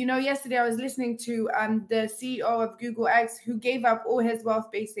 You know, yesterday I was listening to the CEO of Google X, who gave up all his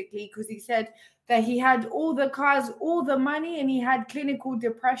wealth basically because he said that he had all the cars, all the money, and he had clinical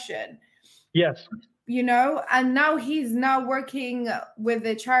depression. Yes. You know, and now he's working with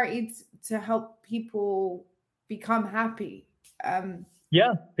a charity to help people become happy.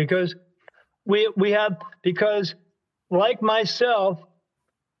 Because because like myself,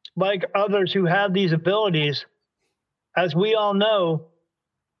 like others who have these abilities, as we all know,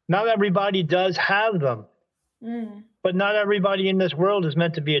 not everybody does have them. But not everybody in this world is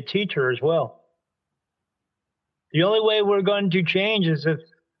meant to be a teacher as well. The only way we're going to change is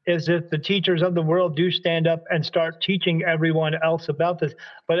if the teachers of the world do stand up and start teaching everyone else about this,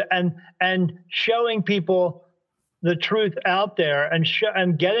 and showing people the truth out there,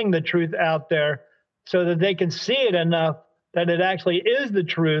 and getting the truth out there so that they can see it enough that it actually is the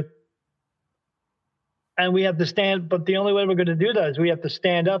truth. And we have to stand, but the only way we're going to do that is we have to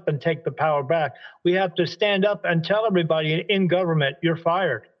stand up and take the power back. We have to stand up and tell everybody in government, you're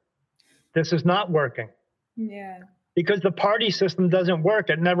fired. This is not working. Yeah. Because the party system doesn't work.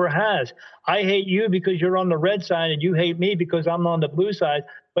 It never has. I hate you because you're on the red side, and you hate me because I'm on the blue side.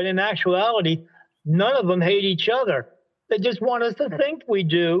 But in actuality, none of them hate each other. They just want us to think we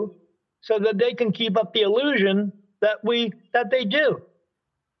do so that they can keep up the illusion that they do.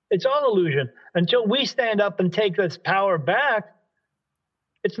 It's all illusion. Until we stand up and take this power back,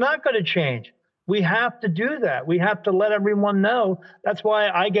 it's not going to change. We have to do that. We have to let everyone know. That's why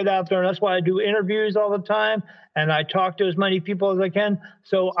I get out there, and that's why I do interviews all the time, and I talk to as many people as I can.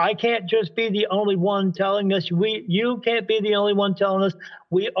 So I can't just be the only one telling this. You can't be the only one telling us.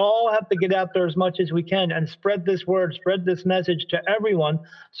 We all have to get out there as much as we can and spread this word, spread this message to everyone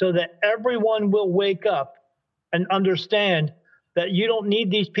so that everyone will wake up and understand that you don't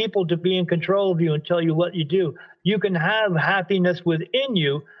need these people to be in control of you and tell you what you do. You can have happiness within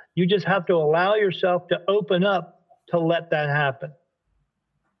you. You just have to allow yourself to open up to let that happen.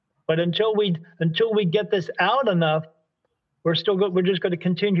 But until we get this out enough, we're just going to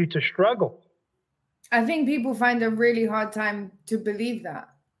continue to struggle. I think people find a really hard time to believe that.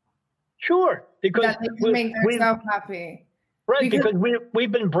 Sure, because that they can make themselves happy. Right, because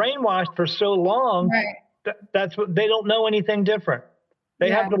we've been brainwashed for so long. Right. That's what they don't know anything different.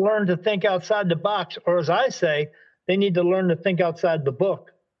 They have to learn to think outside the box, or as I say, they need to learn to think outside the book.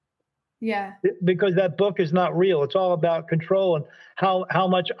 Yeah. Because that book is not real. It's all about control and how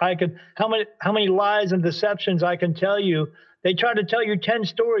many lies and deceptions I can tell you. They try to tell you 10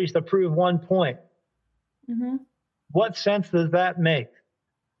 stories to prove one point. Mm-hmm. What sense does that make?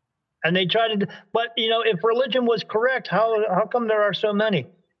 And they try to, but if religion was correct, how come there are so many?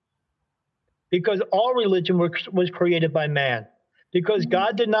 Because all religion was created by man. Because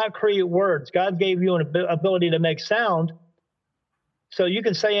God did not create words. God gave you an ability to make sound. So you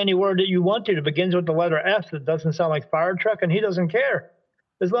can say any word that you want to. It begins with the letter F that doesn't sound like fire truck, and he doesn't care.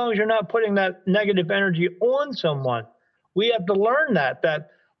 As long as you're not putting that negative energy on someone. We have to learn that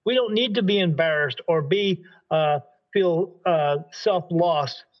we don't need to be embarrassed or feel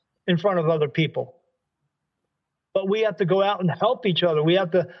self-lost in front of other people. But we have to go out and help each other. We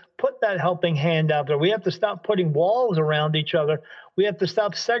have to put that helping hand out there. We have to stop putting walls around each other. We have to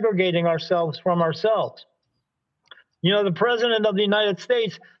stop segregating ourselves from ourselves. The president of the United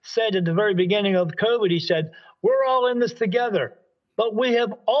States said at the very beginning of COVID, he said, we're all in this together, but we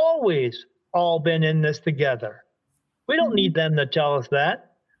have always all been in this together. We don't need them to tell us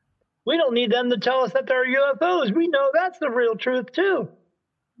that. We don't need them to tell us that there are UFOs. We know that's the real truth too.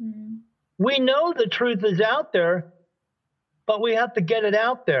 Mm-hmm. We know the truth is out there, but we have to get it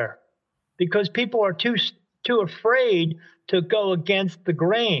out there because people are too afraid to go against the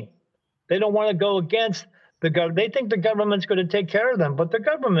grain. They don't want to go against the government. They think the government's going to take care of them, but the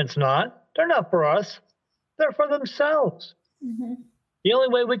government's not. They're not for us. They're for themselves. Mm-hmm. The only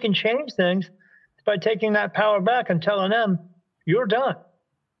way we can change things is by taking that power back and telling them, you're done,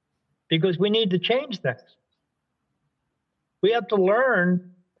 because we need to change things. We have to learn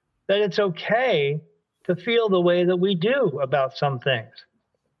that it's okay to feel the way that we do about some things.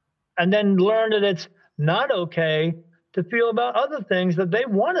 And then learn that it's not okay to feel about other things that they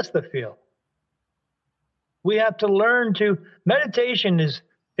want us to feel. We have to learn meditation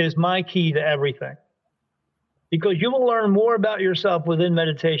is my key to everything. Because you will learn more about yourself within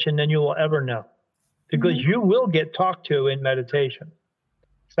meditation than you will ever know. Because you will get talked to in meditation.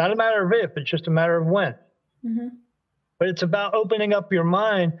 It's not a matter of if, it's just a matter of when. Mm-hmm. But it's about opening up your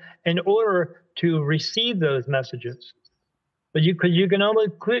mind in order to receive those messages. But you can only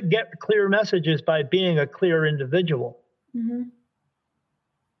get clear messages by being a clear individual. Mm-hmm.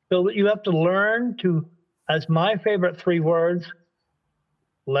 So you have to learn to, as my favorite 3 words,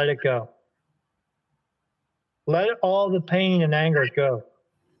 let it go. Let all the pain and anger go,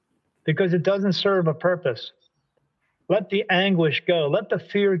 because it doesn't serve a purpose. Let the anguish go. Let the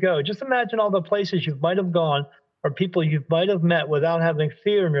fear go. Just imagine all the places you might have gone or people you might have met without having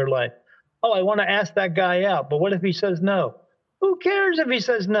fear in your life. Oh, I want to ask that guy out, but what if he says no? Who cares if he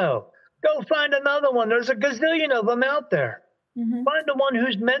says no? Go find another one. There's a gazillion of them out there. Find the one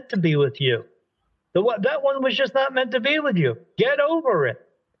who's meant to be with you. That one was just not meant to be with you. Get over it.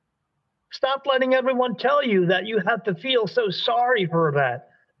 Stop letting everyone tell you that you have to feel so sorry for that,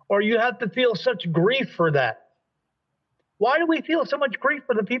 or you have to feel such grief for that. Why do we feel so much grief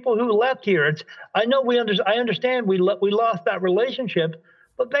for the people who left here? I understand we lost that relationship,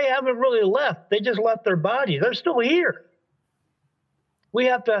 but they haven't really left. They just left their body. They're still here. We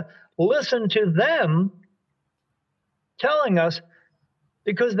have to listen to them telling us,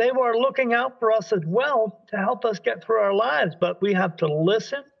 because they were looking out for us as well to help us get through our lives. But we have to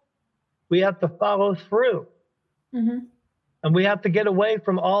listen. We have to follow through. And we have to get away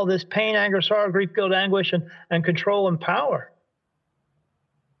from all this pain, anger, sorrow, grief, guilt, anguish, and control and power.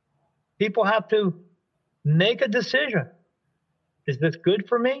 People have to make a decision. Is this good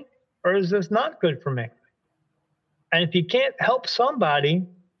for me, or is this not good for me? And if you can't help somebody,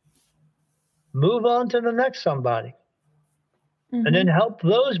 move on to the next somebody. And then help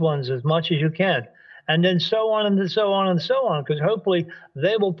those ones as much as you can. And then so on and so on and so on, because hopefully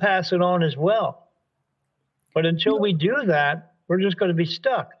they will pass it on as well. But until we do that, we're just going to be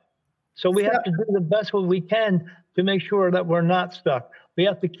stuck. So we have to do the best we can to make sure that we're not stuck. We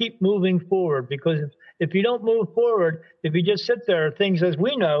have to keep moving forward, because if you don't move forward, if you just sit there, things, as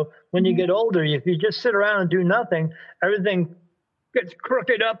we know, when you get older, if you just sit around and do nothing, everything gets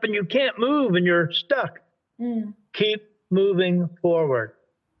crooked up and you can't move and you're stuck. Keep moving forward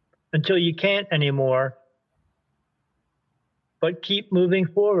until you can't anymore, but keep moving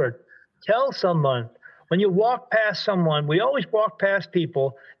forward. Tell someone. When you walk past someone, we always walk past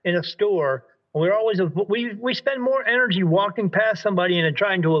people in a store, and we spend more energy walking past somebody and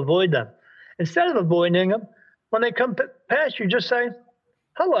trying to avoid them. Instead of avoiding them, when they come past you, just say,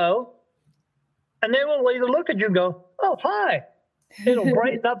 hello. And they will either look at you and go, oh, hi. It'll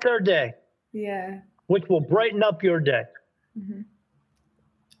brighten up their day. Yeah. Which will brighten up your day.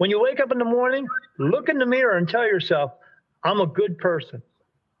 When you wake up in the morning, look in the mirror and tell yourself, I'm a good person.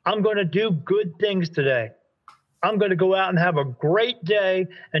 I'm going to do good things today. I'm going to go out and have a great day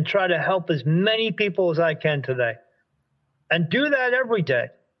and try to help as many people as I can today. And do that every day.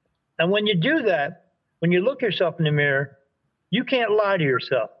 And when you do that, when you look yourself in the mirror, you can't lie to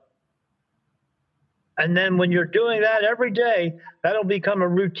yourself. And then when you're doing that every day, that'll become a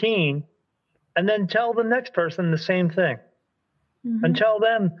routine. And then tell the next person the same thing. And tell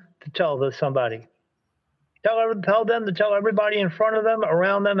them to tell somebody. Tell them to tell everybody in front of them,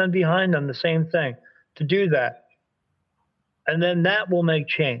 around them, and behind them the same thing, to do that. And then that will make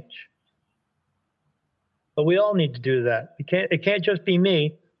change. But we all need to do that. It can't just be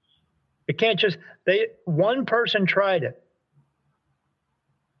me. It can't just, one person tried it.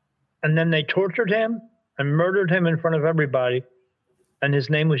 And then they tortured him and murdered him in front of everybody. And his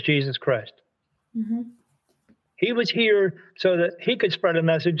name was Jesus Christ. He was here so that he could spread a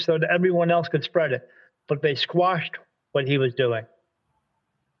message so that everyone else could spread it. But they squashed what he was doing.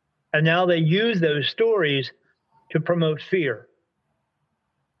 And now they use those stories to promote fear.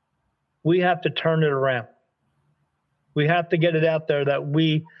 We have to turn it around. We have to get it out there that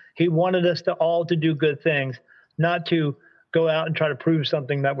he wanted us to all to do good things, not to go out and try to prove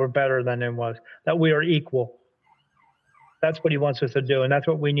something that we're better than him was, that we are equal. That's what he wants us to do, and that's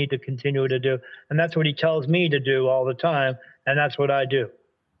what we need to continue to do. And that's what he tells me to do all the time, and that's what I do.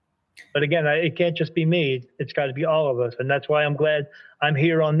 But again, it can't just be me. It's got to be all of us. And that's why I'm glad I'm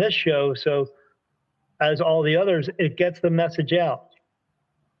here on this show. So as all the others, it gets the message out.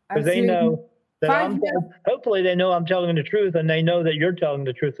 Because they know that hopefully they know I'm telling the truth, and they know that you're telling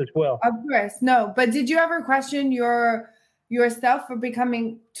the truth as well. Of course. No, but did you ever question yourself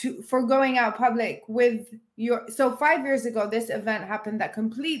for going out public with so 5 years ago, this event happened that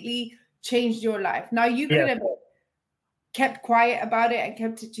completely changed your life. Now you could have kept quiet about it and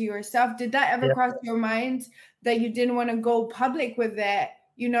kept it to yourself. Did that ever cross your mind that you didn't want to go public with it?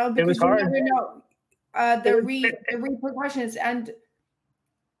 Because you never know the repercussions, and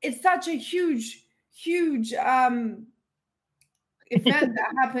it's such a huge event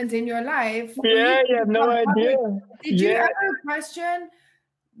that happened in your life. You have no idea. Did you ever question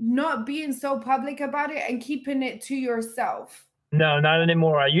not being so public about it and keeping it to yourself? No, not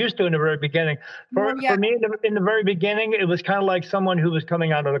anymore. I used to in the very beginning. For me, in the very beginning, it was kind of like someone who was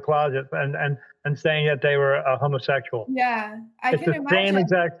coming out of the closet and saying that they were a homosexual. Yeah, it's the same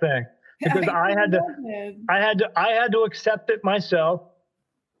exact thing. Because I had to accept it myself.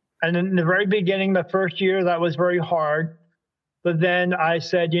 And in the very beginning, the first year, that was very hard. But then I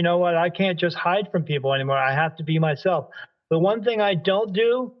said, you know what? I can't just hide from people anymore. I have to be myself. The one thing I don't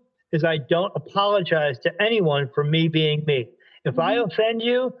do is I don't apologize to anyone for me being me. If I offend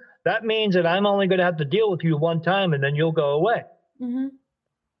you, that means that I'm only going to have to deal with you one time and then you'll go away. Mm-hmm.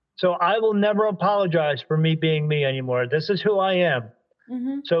 So I will never apologize for me being me anymore. This is who I am.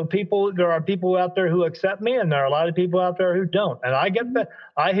 Mm-hmm. So there are people out there who accept me, and there are a lot of people out there who don't. And I get that.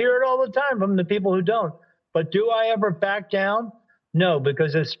 I hear it all the time from the people who don't. But do I ever back down? No,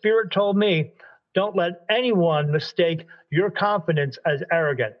 because the Spirit told me, don't let anyone mistake your confidence as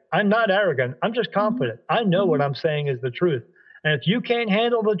arrogant. I'm not arrogant. I'm just confident. I know what I'm saying is the truth. And if you can't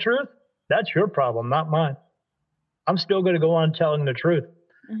handle the truth, that's your problem, not mine. I'm still going to go on telling the truth.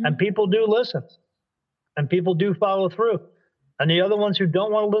 And people do listen. And people do follow through. And the other ones who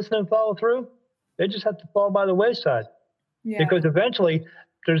don't want to listen and follow through, they just have to fall by the wayside. Yeah. Because eventually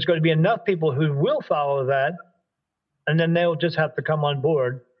there's going to be enough people who will follow that, and then they'll just have to come on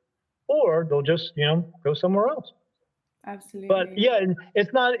board, or they'll just, go somewhere else. Absolutely. But yeah,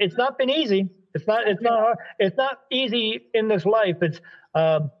 it's not been easy. It's not hard. It's not easy in this life. It's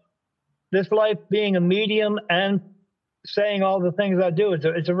this life being a medium and saying all the things I do.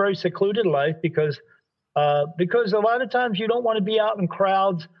 It's a very secluded life because a lot of times you don't want to be out in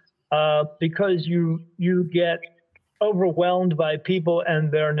crowds because you get overwhelmed by people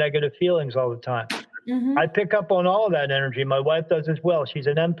and their negative feelings all the time. I pick up on all of that energy. My wife does as well. She's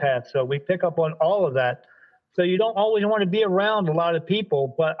an empath, so we pick up on all of that. So you don't always want to be around a lot of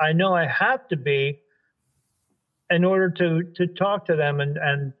people, but I know I have to be in order to talk to them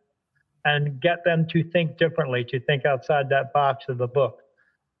and get them to think differently, to think outside that box of the book.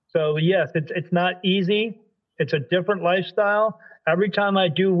 So yes, it's not easy. It's a different lifestyle. Every time I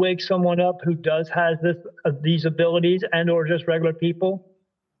do wake someone up who does has these abilities and or just regular people,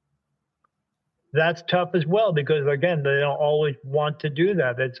 that's tough as well, because again, they don't always want to do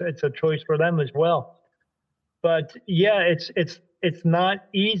that. It's a choice for them as well. But yeah, it's not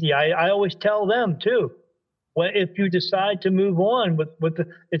easy. I always tell them too, if you decide to move on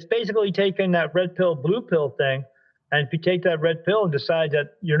it's basically taking that red pill, blue pill thing. And if you take that red pill and decide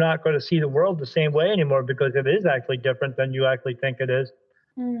that you're not going to see the world the same way anymore because it is actually different than you actually think it is,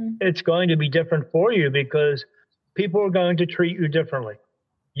 it's going to be different for you because people are going to treat you differently.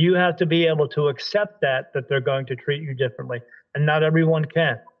 You have to be able to accept that they're going to treat you differently, and not everyone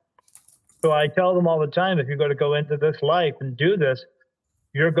can. So I tell them all the time, if you're going to go into this life and do this,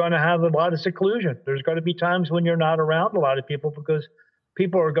 you're going to have a lot of seclusion. There's going to be times when you're not around a lot of people because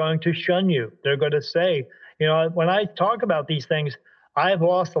people are going to shun you. They're going to say, when I talk about these things, I've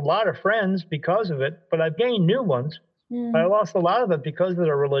lost a lot of friends because of it, but I've gained new ones. I lost a lot of it because of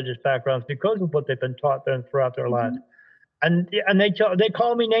their religious backgrounds, because of what they've been taught them throughout their lives. And they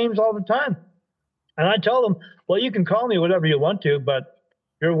call me names all the time. And I tell them, well, you can call me whatever you want to, but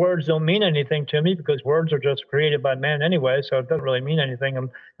your words don't mean anything to me because words are just created by man anyway. So it doesn't really mean anything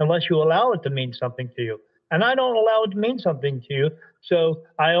unless you allow it to mean something to you. And I don't allow it to mean something to you. So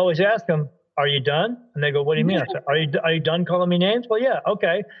I always ask them, are you done? And they go, what do you mean? I say, are you done calling me names? Well, yeah,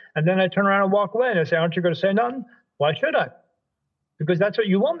 okay. And then I turn around and walk away and I say, aren't you going to say nothing? Why should I? Because that's what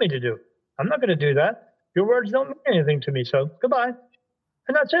you want me to do. I'm not going to do that. Your words don't mean anything to me. So goodbye.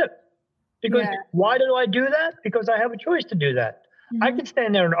 And that's it. Because why do I do that? Because I have a choice to do that. I can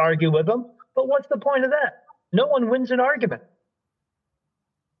stand there and argue with them, but what's the point of that? No one wins an argument.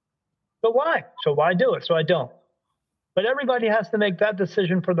 But why? So why do it? So I don't. But everybody has to make that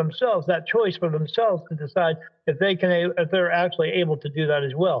decision for themselves, that choice for themselves to decide if they're actually able to do that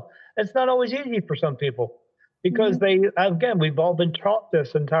as well. It's not always easy for some people because we've all been taught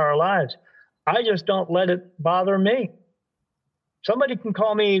this entire lives. I just don't let it bother me. Somebody can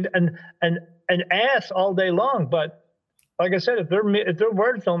call me an ass all day long, but like I said, if their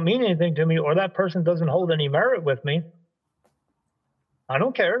words don't mean anything to me or that person doesn't hold any merit with me, I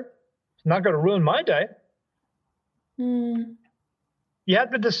don't care. It's not going to ruin my day. You have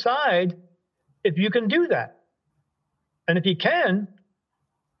to decide if you can do that. And if you can,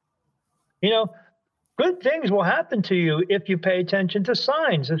 good things will happen to you if you pay attention to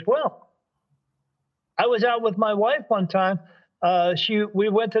signs as well. I was out with my wife one time. We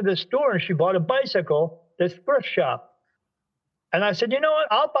went to the store and she bought a bicycle, this thrift shop. And I said, you know what?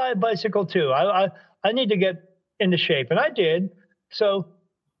 I'll buy a bicycle too. I need to get into shape. And I did. So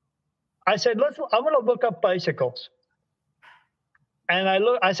I said, I want to look up bicycles. And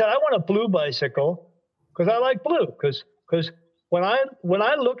I said, I want a blue bicycle because I like blue. Because when I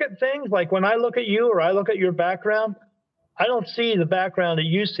look at things, like when I look at you or I look at your background, I don't see the background that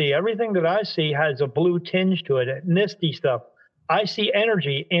you see. Everything that I see has a blue tinge to it, misty stuff. I see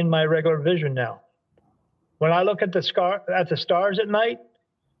energy in my regular vision now. When I look at the stars at night,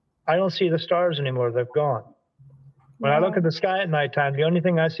 I don't see the stars anymore. They've gone. When I look at the sky at nighttime, the only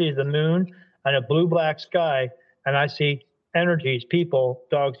thing I see is the moon and a blue-black sky, and I see energies, people,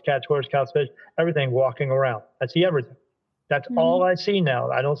 dogs, cats, horse, cows, fish, everything walking around. I see everything. That's all I see now.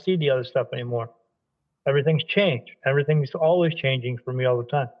 I don't see the other stuff anymore. Everything's changed. Everything's always changing for me all the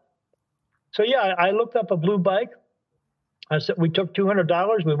time. So yeah, I looked up a blue bike. I said, we took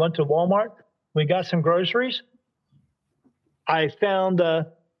 $200. We went to Walmart. We got some groceries. I found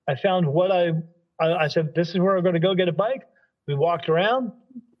what I said, this is where we're going to go get a bike. We walked around,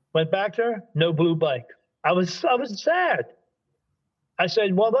 went back there, no blue bike. I was sad. I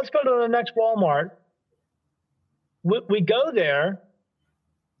said, well, let's go to the next Walmart. We go there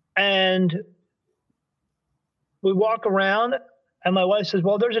and we walk around, and my wife says,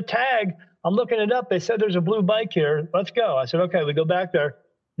 well, there's a tag. I'm looking it up. They said there's a blue bike here. Let's go. I said, okay. We go back there.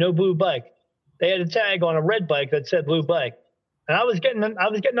 No blue bike. They had a tag on a red bike that said blue bike. And I was getting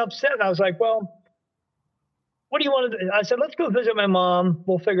upset. And I was like, well, what do you want to do? I said, let's go visit my mom.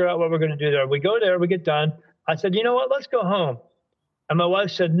 We'll figure out what we're going to do there. We go there. We get done. I said, you know what? Let's go home. And my wife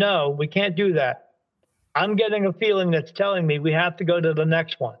said, no, we can't do that. I'm getting a feeling that's telling me we have to go to the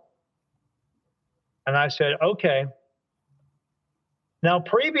next one. And I said, okay. Now,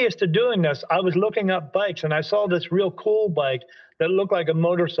 previous to doing this, I was looking up bikes, and I saw this real cool bike that looked like a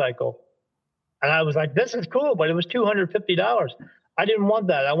motorcycle. And I was like, this is cool, but it was $250. I didn't want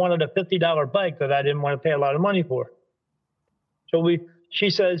that. I wanted a $50 bike that I didn't want to pay a lot of money for. So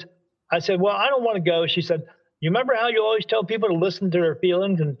I said, well, I don't want to go. She said, you remember how you always tell people to listen to their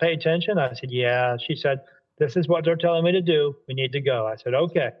feelings and pay attention? I said, yeah. She said, this is what they're telling me to do. We need to go. I said,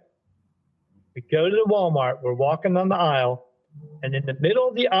 okay. We go to the Walmart. We're walking on the aisle. And in the middle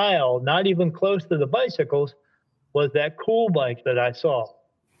of the aisle, not even close to the bicycles, was that cool bike that I saw.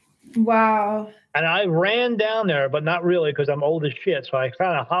 Wow. And I ran down there, but not really because I'm old as shit. So I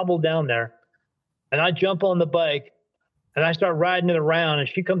kind of hobbled down there. And I jump on the bike, and I start riding it around. And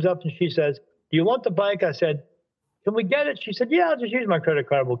she comes up and she says, do you want the bike? I said, can we get it? She said, yeah, I'll just use my credit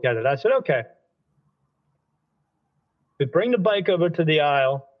card. We'll get it. I said, okay. We bring the bike over to the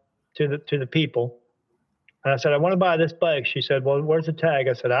aisle to the people. And I said, I want to buy this bike. She said, well, where's the tag?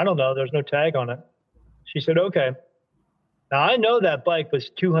 I said, I don't know. There's no tag on it. She said, okay. Now, I know that bike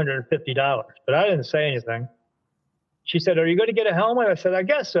was $250, but I didn't say anything. She said, are you going to get a helmet? I said, I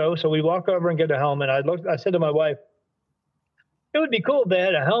guess so. So we walk over and get a helmet. I said to my wife, it would be cool if they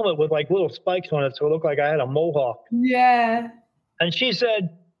had a helmet with like little spikes on it so it looked like I had a mohawk. Yeah. And she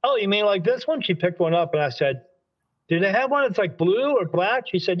said, oh, you mean like this one? She picked one up, and I said, do they have one that's like blue or black?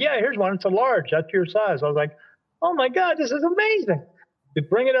 She said, yeah, here's one. It's a large. That's your size. I was like, oh, my God, this is amazing. We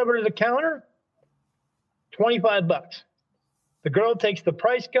bring it over to the counter, $25. The girl takes the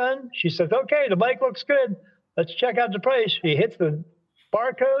price gun. She says, okay, the bike looks good. Let's check out the price. She hits the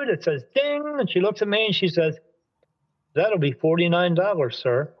barcode. It says ding. And she looks at me and she says, that'll be $49,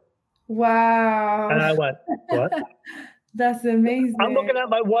 sir. Wow. And I went, what? That's amazing. I'm looking at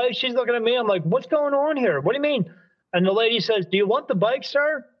my wife. She's looking at me. I'm like, what's going on here? What do you mean? And the lady says, do you want the bike,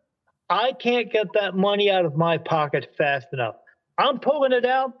 sir? I can't get that money out of my pocket fast enough. I'm pulling it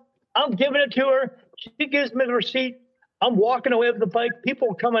out. I'm giving it to her. She gives me the receipt. I'm walking away with the bike.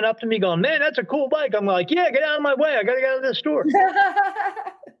 People are coming up to me going, man, that's a cool bike. I'm like, yeah, get out of my way. I got to get out of this store.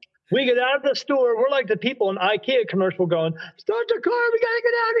 We get out of the store. We're like the people in IKEA commercial going, start the car. We got to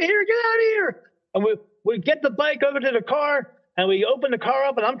get out of here. Get out of here. And we get the bike over to the car, and we open the car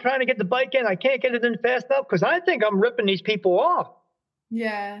up, and I'm trying to get the bike in. I can't get it in fast enough because I think I'm ripping these people off.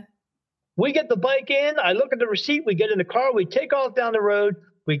 Yeah. We get the bike in. I look at the receipt. We get in the car. We take off down the road.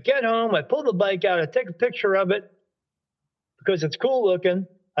 We get home. I pull the bike out. I take a picture of it because it's cool looking.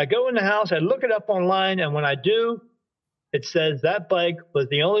 I go in the house. I look it up online, and when I do, it says that bike was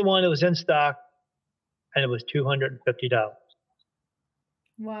the only one that was in stock, and it was $250.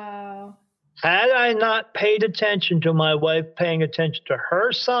 Wow. Had I not paid attention to my wife paying attention to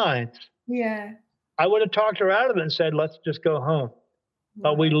her signs, Yeah. I would have talked her out of it and said, let's just go home.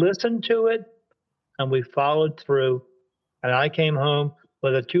 But we listened to it, and we followed through, and I came home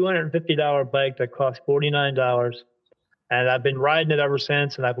with a $250 bike that cost $49, and I've been riding it ever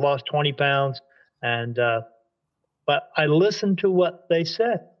since, and I've lost 20 pounds, and but I listened to what they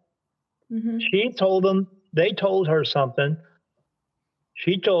said. Mm-hmm. They told her something.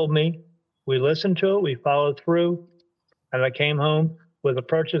 She told me. We listened to it. We followed through. And I came home with a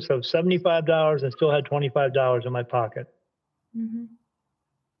purchase of $75 and still had $25 in my pocket. Mm-hmm.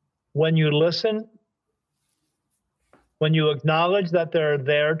 When you listen, when you acknowledge that they're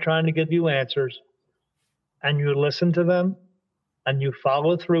there trying to give you answers, and you listen to them, and you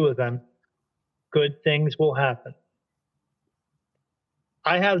follow through with them, good things will happen.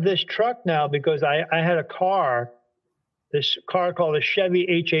 I have this truck now because I had a car, this car called a Chevy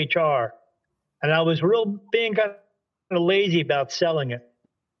HHR. And I was being kind lazy about selling it.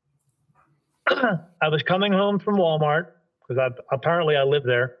 I was coming home from Walmart because apparently I live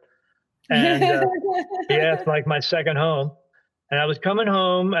there. And yeah, it's like my second home. And I was coming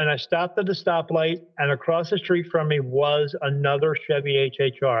home and I stopped at the stoplight, and across the street from me was another Chevy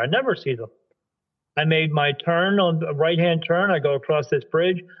HHR. I never see them. I made my turn on the right-hand turn. I go across this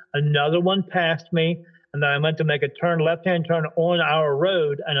bridge. Another one passed me. And then I went to make a left-hand turn on our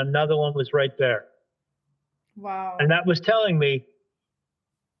road, and another one was right there. Wow. And that was telling me,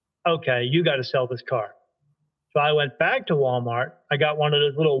 okay, you got to sell this car. So I went back to Walmart. I got one of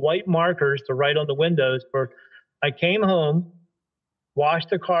those little white markers to write on the windows. I came home, washed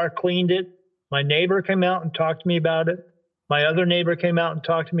the car, cleaned it. My neighbor came out and talked to me about it. My other neighbor came out and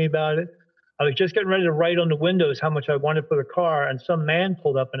talked to me about it. I was just getting ready to write on the windows how much I wanted for the car, and some man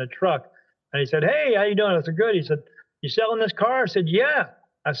pulled up in a truck, and he said, "Hey, how you doing?" I said, "Good." He said, "You selling this car?" I said, "Yeah."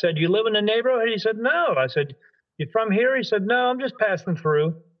 I said, "You live in the neighborhood?" He said, "No." I said, "You from here?" He said, "No, I'm just passing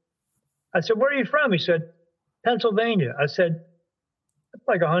through." I said, "Where are you from?" He said, "Pennsylvania." I said, "That's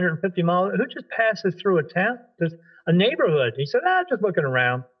like 150 miles. Who just passes through a town? There's a neighborhood." He said, "Just looking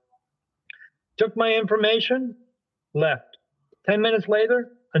around." Took my information, left. 10 minutes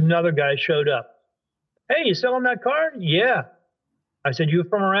later, another guy showed up. "Hey, you selling that car?" "Yeah." I said, "You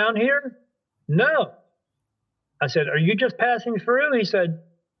from around here?" "No." I said, "Are you just passing through?" He said,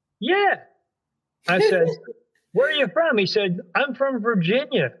 "Yeah." I said, "Where are you from?" He said, "I'm from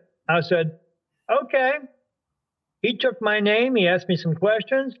Virginia." I said, "Okay." He took my name. He asked me some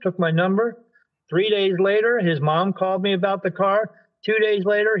questions, took my number. 3 days later, his mom called me about the car. 2 days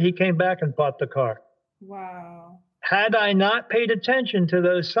later, he came back and bought the car. Wow. Had I not paid attention to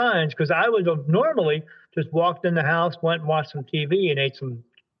those signs, because I would have normally just walked in the house, went and watched some TV and ate some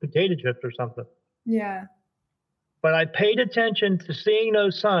potato chips or something. Yeah. But I paid attention to seeing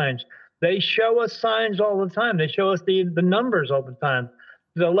those signs. They show us signs all the time. They show us the numbers all the time.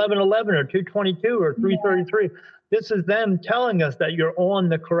 The 1111 or 222 or 333. Yeah. This is them telling us that you're on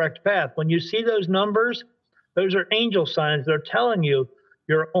the correct path. When you see those numbers, those are angel signs. They're telling you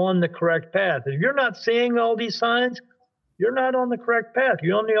you're on the correct path. If you're not seeing all these signs, you're not on the correct path.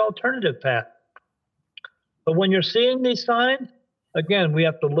 You're on the alternative path. But when you're seeing these signs, again, we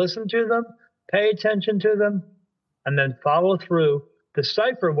have to listen to them, pay attention to them, and then follow through,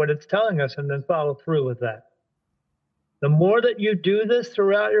 decipher what it's telling us, and then follow through with that. The more that you do this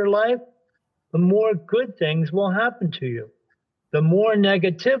throughout your life, the more good things will happen to you. The more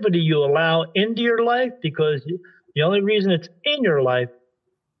negativity you allow into your life, because the only reason it's in your life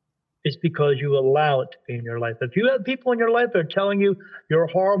is because you allow it to be in your life. If you have people in your life that are telling you you're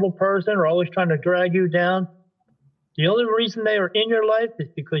a horrible person or always trying to drag you down, the only reason they are in your life is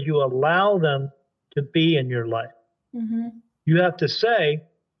because you allow them to be in your life. Mm-hmm. You have to say,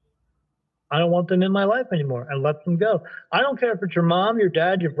 I don't want them in my life anymore, and let them go. I don't care if it's your mom, your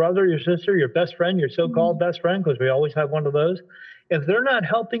dad, your brother, your sister, your best friend, your so-called best friend, because we always have one of those. If they're not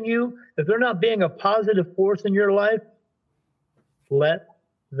helping you, if they're not being a positive force in your life, let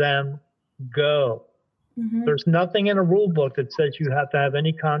them go. Mm-hmm. There's nothing in a rule book that says you have to have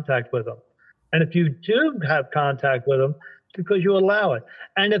any contact with them. And if you do have contact with them, it's because you allow it.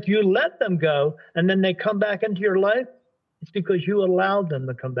 And if you let them go and then they come back into your life, it's because you allowed them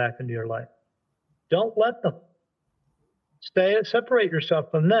to come back into your life. Don't let them. Separate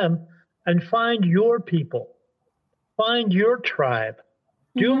yourself from them and find your people. Find your tribe.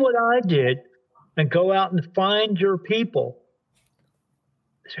 Mm-hmm. Do what I did and go out and find your people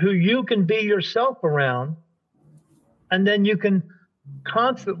who you can be yourself around. And then you can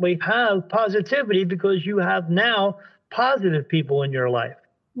constantly have positivity because you have now positive people in your life.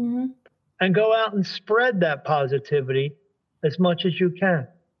 Mm-hmm. And go out and spread that positivity as much as you can.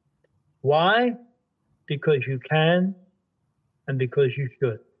 Why? Because you can and because you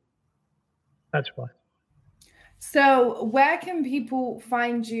should. That's why. So where can people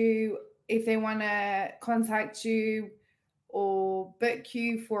find you if they want to contact you or book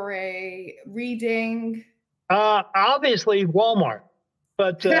you for a reading? Obviously Walmart.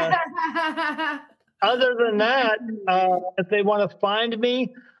 But other than that, if they want to find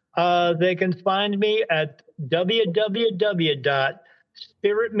me, they can find me at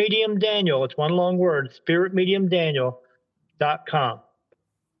www.spiritmediumdaniel. It's one long word, spiritmediumdaniel.com.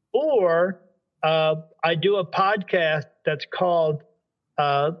 Or I do a podcast that's called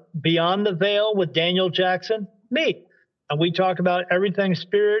Beyond the Veil with Daniel Jackson, me. And we talk about everything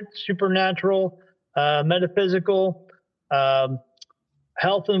spirit, supernatural, metaphysical,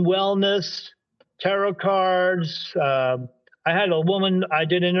 health and wellness, tarot cards. I had a woman I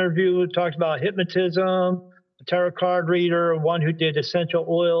did an interview who talked about hypnotism, a tarot card reader, one who did essential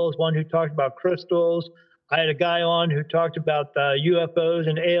oils, one who talked about crystals. I had a guy on who talked about UFOs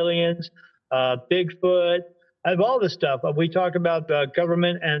and aliens, Bigfoot. I have all this stuff. We talk about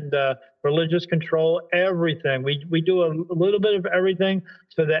government and religious control, everything. We do a little bit of everything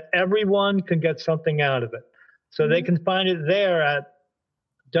so that everyone can get something out of it. So they can find it there at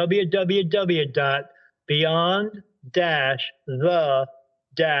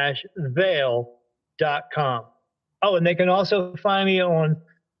www.beyond-the-veil.com. Oh, and they can also find me on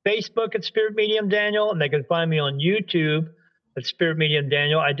Facebook at Spirit Medium Daniel, and they can find me on YouTube at Spirit Medium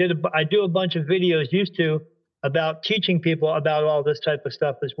Daniel. I do a bunch of videos used to about teaching people about all this type of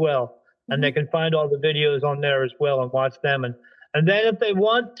stuff as well. And they can find all the videos on there as well and watch them. And then if they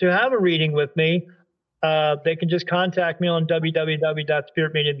want to have a reading with me, they can just contact me on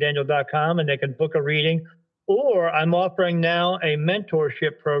www.spiritmediumdaniel.com and they can book a reading. Or I'm offering now a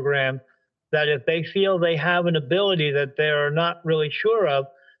mentorship program that if they feel they have an ability that they're not really sure of,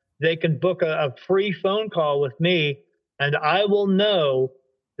 they can book a free phone call with me, and I will know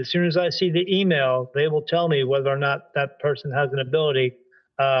as soon as I see the email, they will tell me whether or not that person has an ability.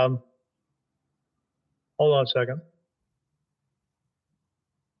 Hold on a second.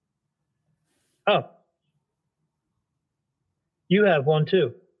 Oh, you have one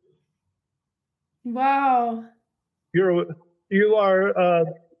too. Wow. You are.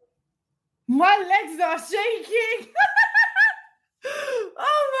 My legs are shaking.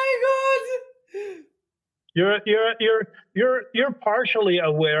 Oh my God. You're partially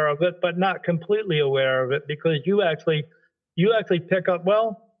aware of it, but not completely aware of it because you actually pick up.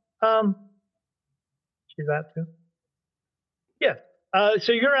 Well, see that too. Yeah.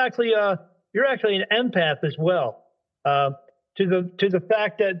 So you're actually an empath as well. To the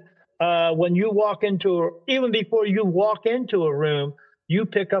fact that when you walk even before you walk into a room, you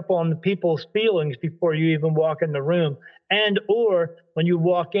pick up on the people's feelings before you even walk in the room. Or when you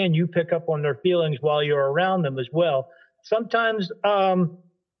walk in, you pick up on their feelings while you're around them as well. Sometimes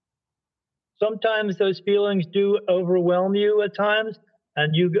those feelings do overwhelm you at times.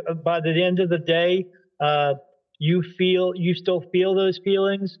 And by the end of the day, you still feel those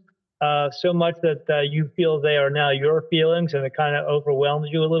feelings so much that you feel they are now your feelings, and it kind of overwhelms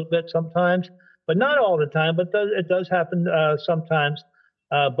you a little bit sometimes, but not all the time. But it does happen sometimes.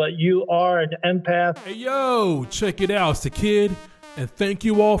 But you are an empath. Hey, yo, check it out. It's the Kid, and thank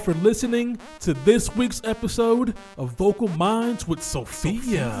you all for listening to this week's episode of Vocal Minds with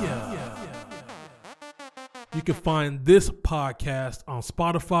Sophia. You can find this podcast on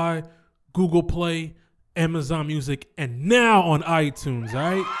Spotify, Google Play, Amazon Music, and now on iTunes, all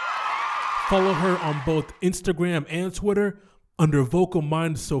right? Follow her on both Instagram and Twitter under Vocal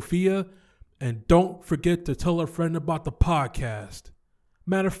Minds Sophia, and don't forget to tell a friend about the podcast.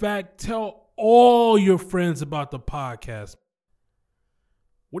 Matter of fact, tell all your friends about the podcast.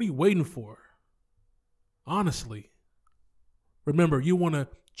 What are you waiting for? Honestly. Remember, you want to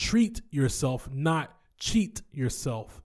treat yourself, not cheat yourself.